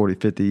 30, 40,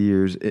 50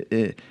 years,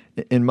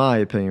 in my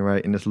opinion,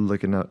 right? And it's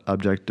looking at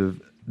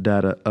objective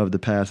data of the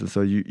past. And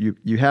so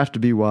you have to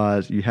be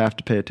wise. You have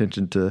to pay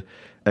attention to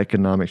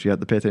economics. You have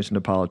to pay attention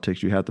to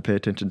politics. You have to pay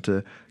attention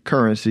to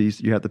currencies.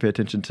 You have to pay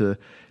attention to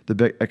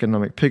the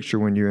economic picture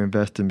when you're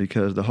investing,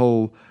 because the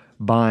whole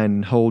buying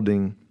and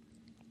holding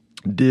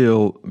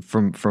deal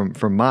from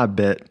my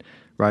bet,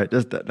 right?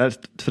 That's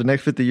for the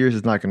next 50 years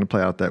is not going to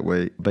play out that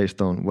way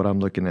based on what I'm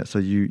looking at. So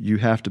you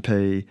have to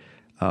pay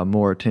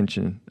more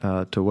attention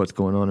to what's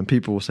going on. And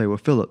people will say, well,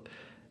 Philip,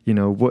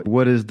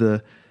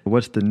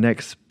 what's the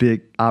next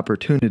big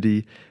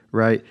opportunity,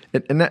 right?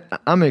 And that,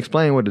 I'm going to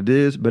explain what it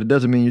is, but it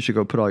doesn't mean you should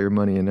go put all your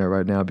money in there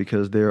right now,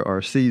 because there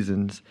are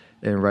seasons.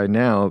 And right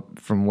now,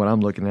 from what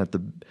I'm looking at,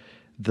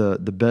 the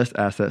best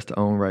assets to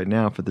own right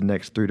now for the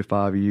next 3 to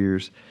 5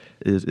 years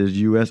is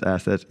U.S.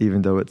 assets,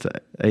 even though it's an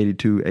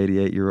 82,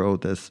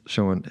 88-year-old that's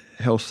showing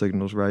health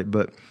signals, right?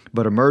 But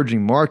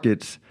emerging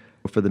markets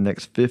for the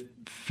next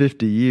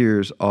 50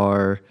 years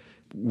are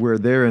where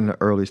they're in the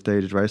early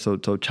stages, right? So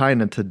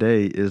China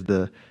today is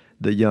the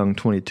young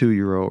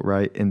 22-year-old,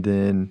 right? And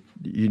then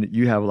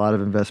you have a lot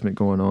of investment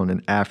going on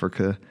in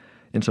Africa.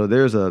 And so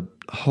there's a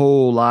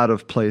whole lot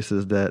of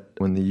places that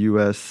when the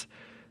U.S.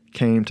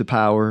 came to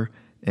power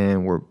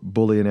and were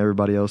bullying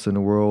everybody else in the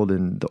world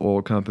and the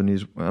oil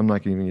companies, I'm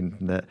not going to get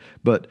into that,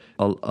 but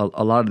a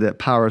lot of that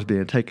power is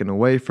being taken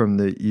away from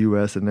the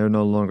U.S. and they're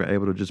no longer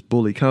able to just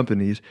bully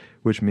companies,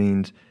 which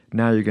means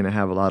now you're going to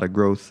have a lot of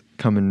growth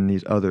coming in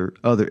these other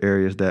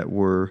areas that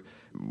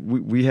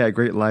we had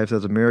great lives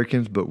as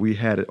Americans, but we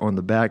had it on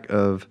the back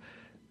of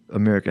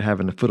America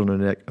having a foot on the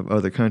neck of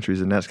other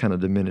countries, and that's kind of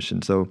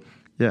diminishing. So,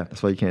 yeah,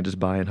 that's why you can't just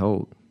buy and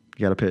hold.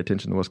 You got to pay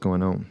attention to what's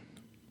going on.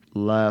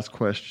 Last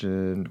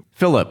question.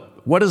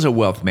 Philip, what is a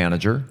wealth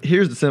manager?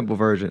 Here's the simple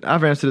version.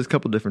 I've answered this a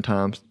couple different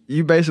times.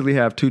 You basically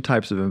have two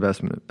types of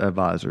investment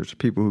advisors,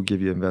 people who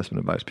give you investment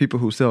advice. People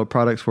who sell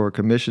products for a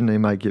commission. They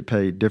might get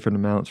paid different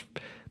amounts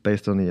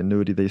based on the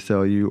annuity they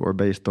sell you or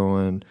based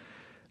on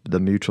the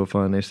mutual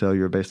fund they sell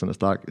you or based on the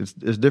stock. It's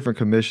different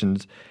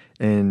commissions,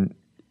 and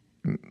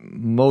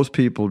most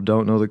people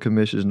don't know the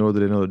commissions, nor do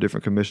they know the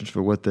different commissions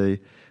for what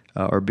they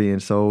are being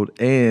sold.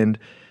 And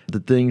the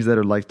things that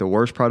are like the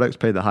worst products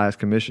pay the highest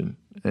commission.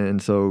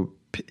 And so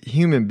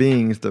human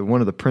beings,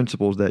 one of the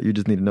principles that you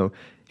just need to know,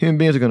 human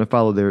beings are going to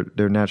follow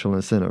their natural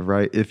incentive,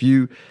 right? If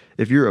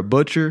you're a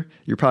butcher,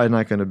 you're probably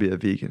not going to be a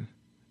vegan.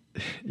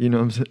 You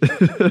know what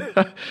I'm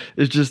saying?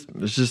 It's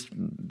just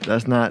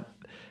that's not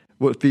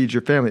what feeds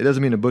your family. It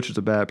doesn't mean a butcher's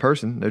a bad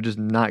person. They're just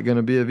not going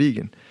to be a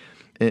vegan.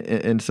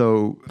 And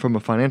so from a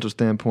financial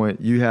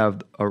standpoint, you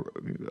have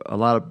a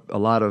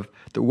lot of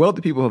the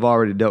wealthy people have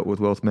already dealt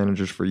with wealth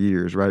managers for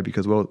years, right?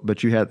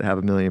 But you had to have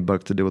 $1 million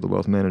to deal with a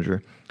wealth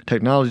manager.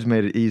 Technology's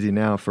made it easy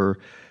now for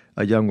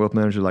a young wealth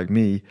manager like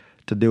me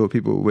to deal with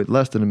people with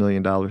less than $1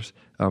 million.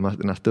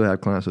 And I still have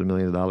clients with $1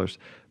 million,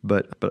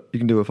 but you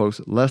can do it with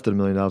folks less than $1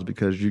 million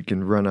because you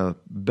can run a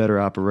better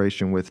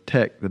operation with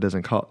tech that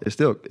doesn't cost.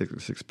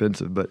 It's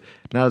expensive, but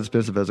not as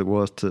expensive as it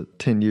was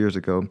 10 years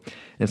ago.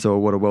 And so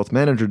what a wealth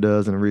manager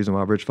does, and the reason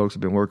why rich folks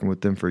have been working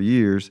with them for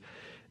years,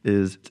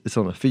 is it's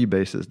on a fee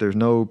basis. There's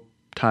no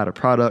tie to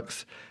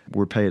products.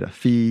 We're paid a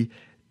fee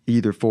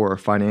either for a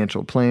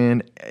financial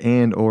plan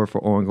and or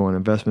for ongoing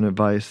investment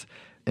advice.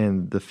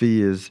 and the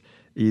fee is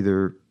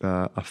either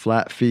a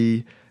flat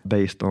fee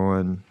based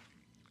on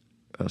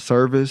a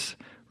service,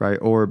 right?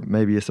 Or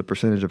maybe it's a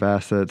percentage of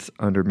assets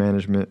under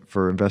management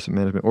for investment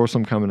management, or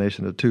some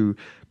combination of the two.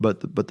 But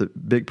the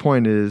big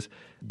point is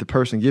the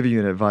person giving you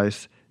an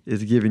advice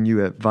is giving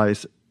you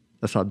advice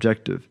that's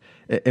objective.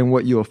 And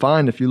what you'll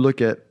find if you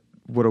look at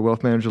what a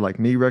wealth manager like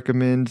me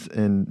recommends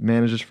and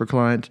manages for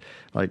clients,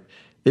 like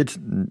it's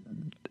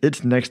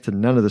next to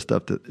none of the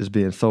stuff that is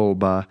being sold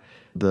by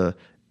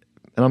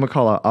and I'm gonna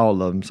call out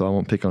all of them, so I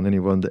won't pick on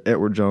anyone. The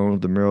Edward Jones,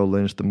 the Merrill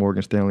Lynch, the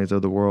Morgan Stanleys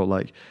of the world,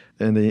 like,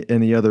 and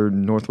the other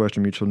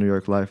Northwestern Mutual, New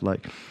York Life,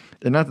 like,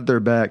 and not that they're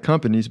bad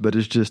companies, but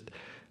it's just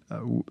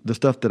the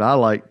stuff that I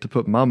like to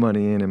put my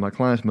money in and my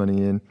clients'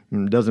 money in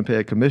doesn't pay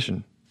a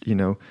commission,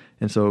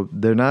 and so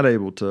they're not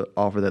able to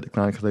offer that to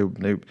clients because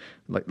they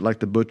like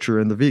the butcher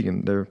and the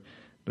vegan, they're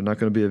not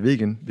going to be a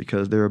vegan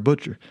because they're a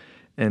butcher.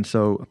 And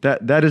so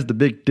that is the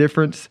big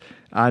difference.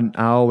 I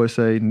always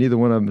say neither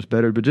one of them is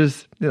better, but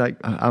just like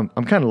I'm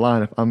kind of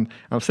lying if I'm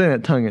saying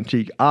that tongue in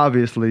cheek.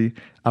 Obviously,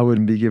 I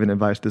wouldn't be giving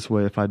advice this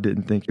way if I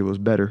didn't think it was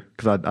better,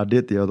 because I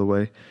did the other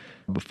way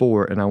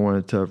before, and I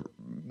wanted to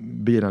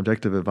be an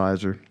objective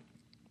advisor.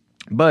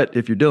 But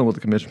if you're dealing with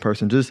a commission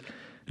person, just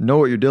know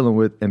what you're dealing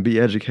with and be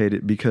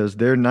educated, because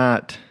they're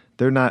not.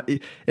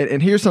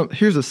 And here's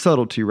a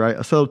subtlety, right?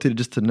 A subtlety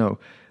just to know.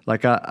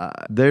 Like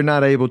they're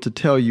not able to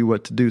tell you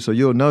what to do. So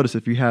you'll notice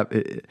if you have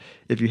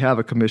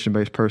a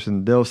commission-based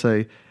person, they'll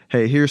say,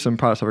 "Hey, here's some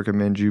products I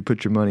recommend you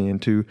put your money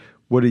into.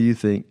 What do you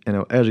think?" And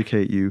they'll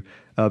educate you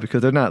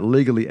because they're not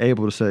legally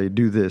able to say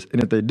do this.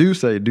 And if they do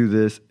say do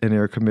this, and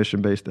they're a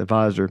commission-based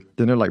advisor,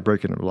 then they're like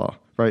breaking the law,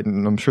 right?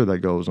 And I'm sure that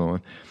goes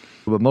on.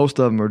 But most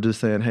of them are just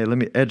saying, "Hey, let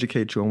me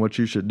educate you on what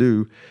you should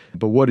do.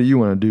 But what do you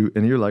want to do?"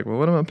 And you're like, "Well,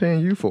 what am I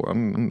paying you for?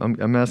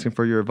 I'm asking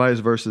for your advice."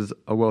 Versus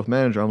a wealth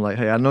manager, I'm like,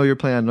 "Hey, I know your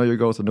plan, I know your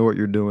goals, I know what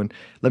you're doing.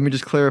 Let me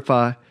just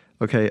clarify.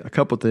 Okay, a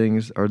couple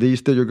things. Are these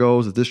still your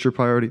goals? Is this your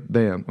priority?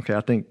 Bam. Okay,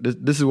 I think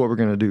this is what we're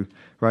gonna do,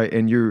 right?"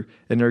 And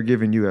they're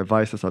giving you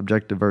advice that's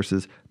objective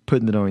versus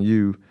putting it on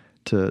you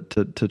to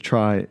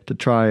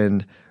try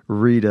and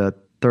read a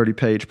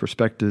 30-page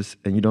prospectus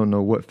and you don't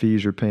know what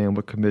fees you're paying,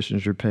 what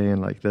commissions you're paying.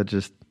 Like that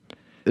just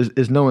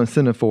is no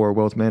incentive for a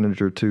wealth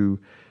manager to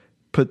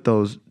put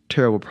those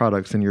terrible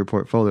products in your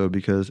portfolio,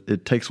 because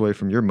it takes away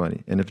from your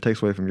money. And if it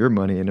takes away from your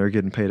money and they're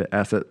getting paid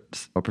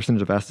assets or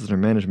percentage of assets under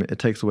management, it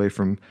takes away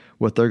from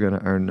what they're going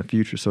to earn in the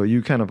future. So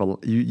you kind of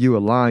you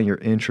align your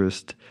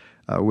interest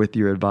with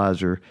your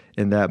advisor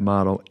in that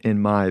model,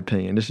 in my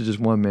opinion. This is just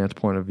one man's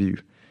point of view.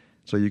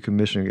 So you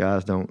commissioner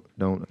guys, don't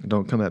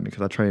come at me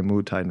because I train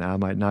Muay Thai now. I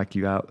might knock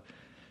you out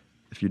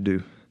if you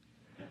do.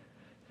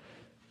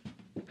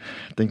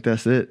 I think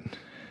that's it.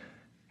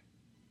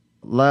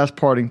 Last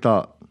parting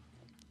thought.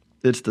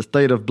 It's the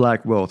state of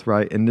black wealth,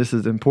 right? And this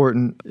is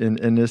important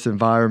in this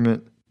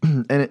environment.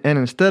 And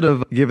instead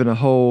of giving a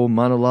whole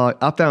monologue,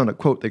 I found a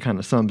quote that kind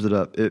of sums it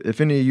up. If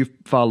any of you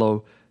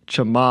follow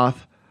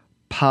Chamath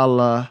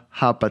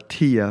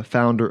Palihapitiya,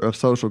 founder of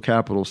Social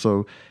Capital,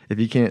 so if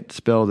you can't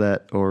spell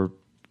that or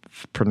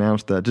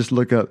pronounce that, just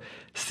look up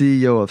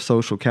CEO of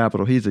Social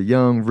Capital. He's a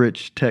young,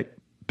 rich tech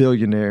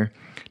billionaire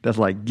that's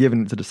like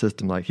giving it to the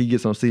system. Like he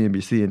gets on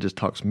CNBC and just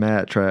talks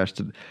mad trash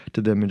to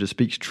them and just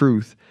speaks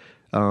truth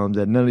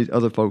that none of these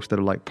other folks that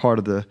are like part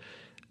of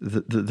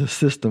the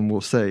system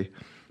will say.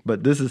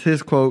 But this is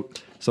his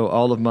quote. So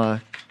all of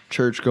my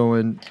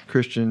church-going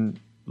Christian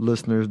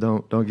listeners,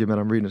 don't get mad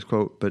I'm reading this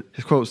quote. But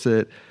his quote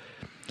said,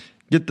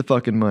 "Get the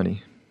fucking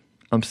money.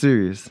 I'm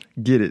serious.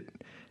 Get it.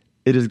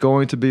 It is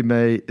going to be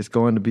made. It's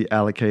going to be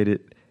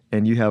allocated.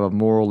 And you have a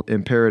moral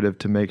imperative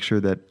to make sure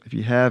that if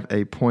you have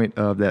a point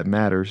of that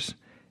matters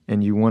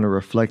and you want to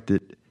reflect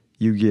it,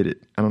 you get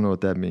it." I don't know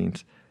what that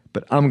means,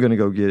 but I'm going to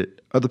go get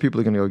it. Other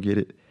people are going to go get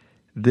it.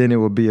 Then it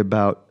will be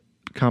about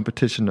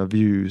competition of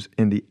views.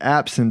 In the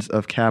absence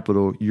of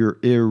capital, you're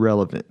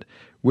irrelevant.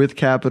 With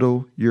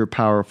capital, you're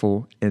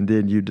powerful, and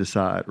then you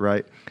decide,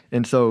 right?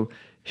 And so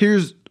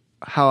here's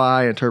how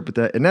I interpret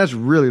that. And that's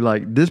really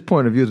like, this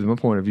point of view is my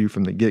point of view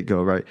from the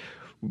get-go, right?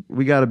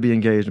 We got to be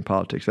engaged in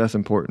politics. That's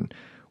important.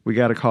 We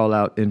got to call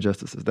out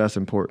injustices. That's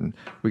important.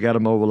 We got to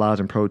mobilize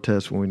and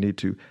protest when we need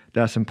to.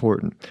 That's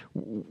important.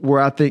 Where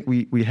I think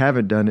we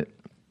haven't done it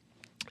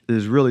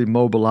is really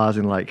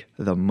mobilizing like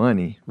the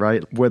money,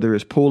 right? Whether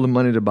it's pooling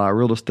money to buy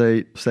real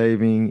estate,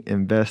 saving,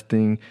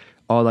 investing,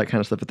 all that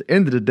kind of stuff. At the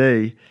end of the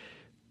day,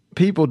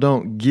 people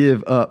don't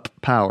give up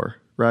power,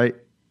 right?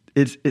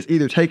 It's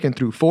either taken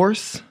through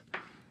force,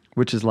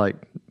 which is like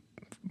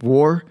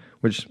war,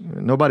 which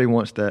nobody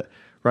wants that,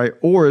 right?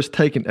 Or it's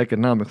taken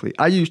economically.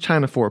 I use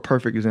China for a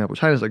perfect example.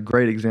 China's a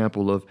great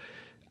example of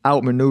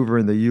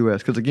outmaneuvering the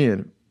U.S. Because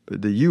again,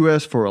 the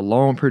U.S. for a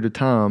long period of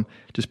time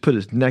just put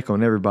its neck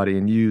on everybody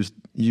and use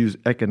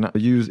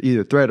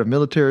either threat of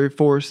military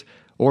force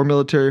or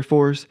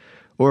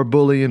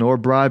bullying or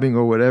bribing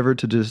or whatever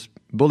to just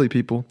bully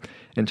people.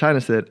 And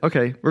China said,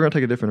 "Okay, we're gonna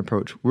take a different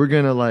approach. We're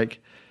gonna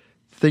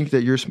think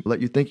that you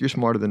think you're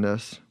smarter than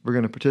us. We're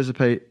gonna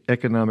participate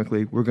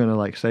economically. We're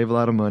gonna save a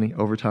lot of money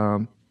over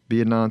time.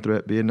 Be a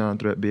non-threat.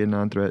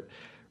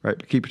 right?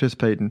 But keep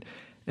participating.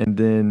 And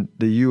then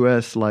the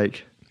U.S.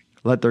 like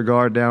let their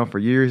guard down for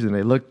years, and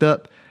they looked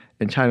up,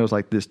 and China was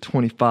like this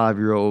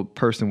 25-year-old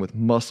person with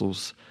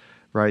muscles,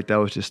 right? That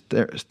was just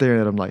staring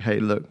at them like, hey,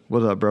 look,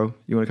 what's up, bro?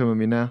 You want to come with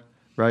me now,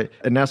 right?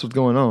 And that's what's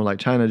going on. Like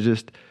China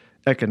just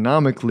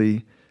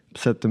economically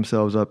set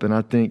themselves up, and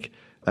I think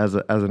as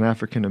an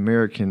African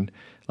American,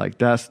 like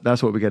that's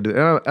what we got to do.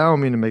 And I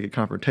don't mean to make it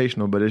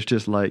confrontational, but it's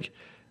just like,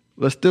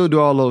 let's still do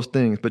all those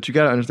things, but you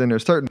got to understand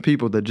there's certain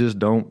people that just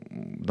don't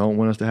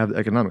want us to have the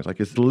economics. Like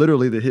it's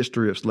literally the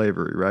history of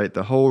slavery, right?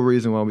 The whole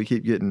reason why we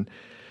keep getting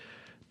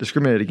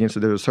discriminated against it.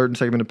 There's a certain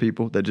segment of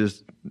people that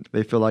just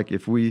they feel like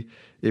if we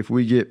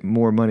get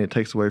more money, it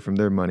takes away from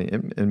their money,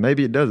 and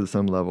maybe it does at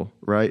some level,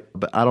 right?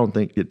 But I don't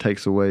think it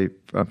takes away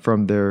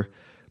from their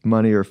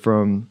money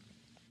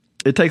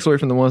it takes away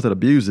from the ones that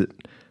abuse it,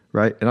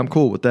 right? And I'm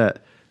cool with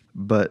that,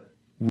 but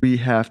we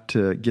have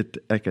to get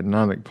the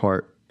economic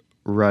part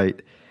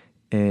right.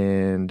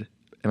 And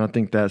I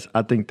think that's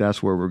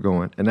where we're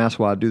going. And that's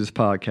why I do this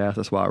podcast.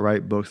 That's why I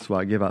write books. That's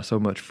why I give out so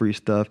much free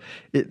stuff.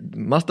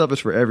 My stuff is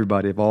for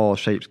everybody of all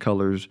shapes,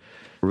 colors,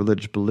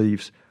 religious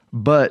beliefs.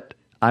 But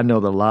I know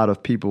that a lot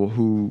of people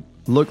who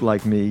look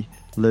like me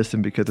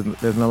listen, because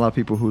there's not a lot of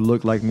people who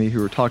look like me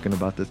who are talking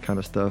about this kind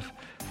of stuff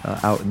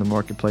out in the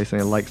marketplace,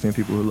 and I like seeing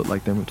people who look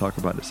like them who talk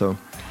about it. So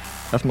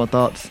that's my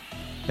thoughts.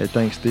 Hey,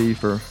 thanks, Steve,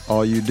 for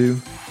all you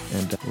do.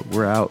 And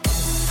we're out.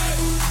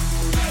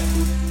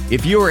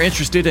 If you are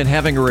interested in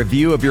having a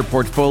review of your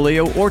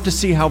portfolio or to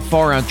see how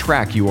far on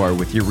track you are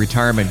with your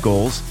retirement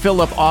goals,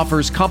 Philip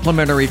offers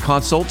complimentary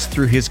consults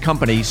through his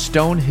company,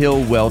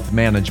 Stonehill Wealth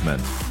Management.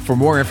 For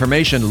more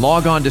information,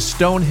 log on to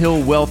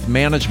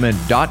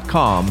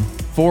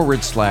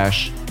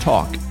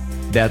stonehillwealthmanagement.com/talk.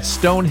 That's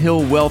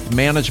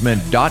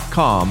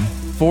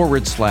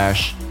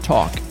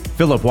stonehillwealthmanagement.com/talk.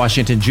 Philip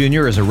Washington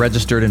Jr. is a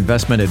registered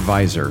investment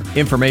advisor.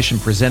 Information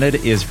presented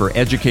is for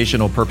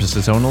educational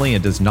purposes only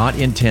and does not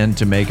intend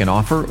to make an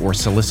offer or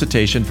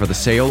solicitation for the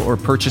sale or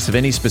purchase of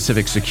any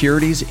specific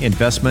securities,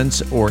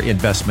 investments, or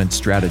investment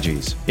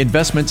strategies.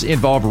 Investments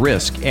involve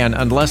risk and,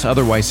 unless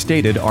otherwise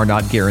stated, are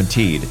not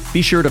guaranteed.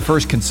 Be sure to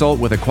first consult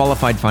with a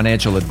qualified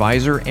financial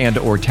advisor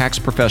and/or tax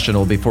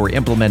professional before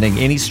implementing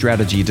any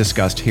strategy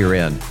discussed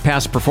herein.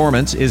 Past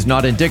performance is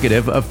not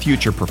indicative of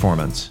future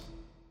performance.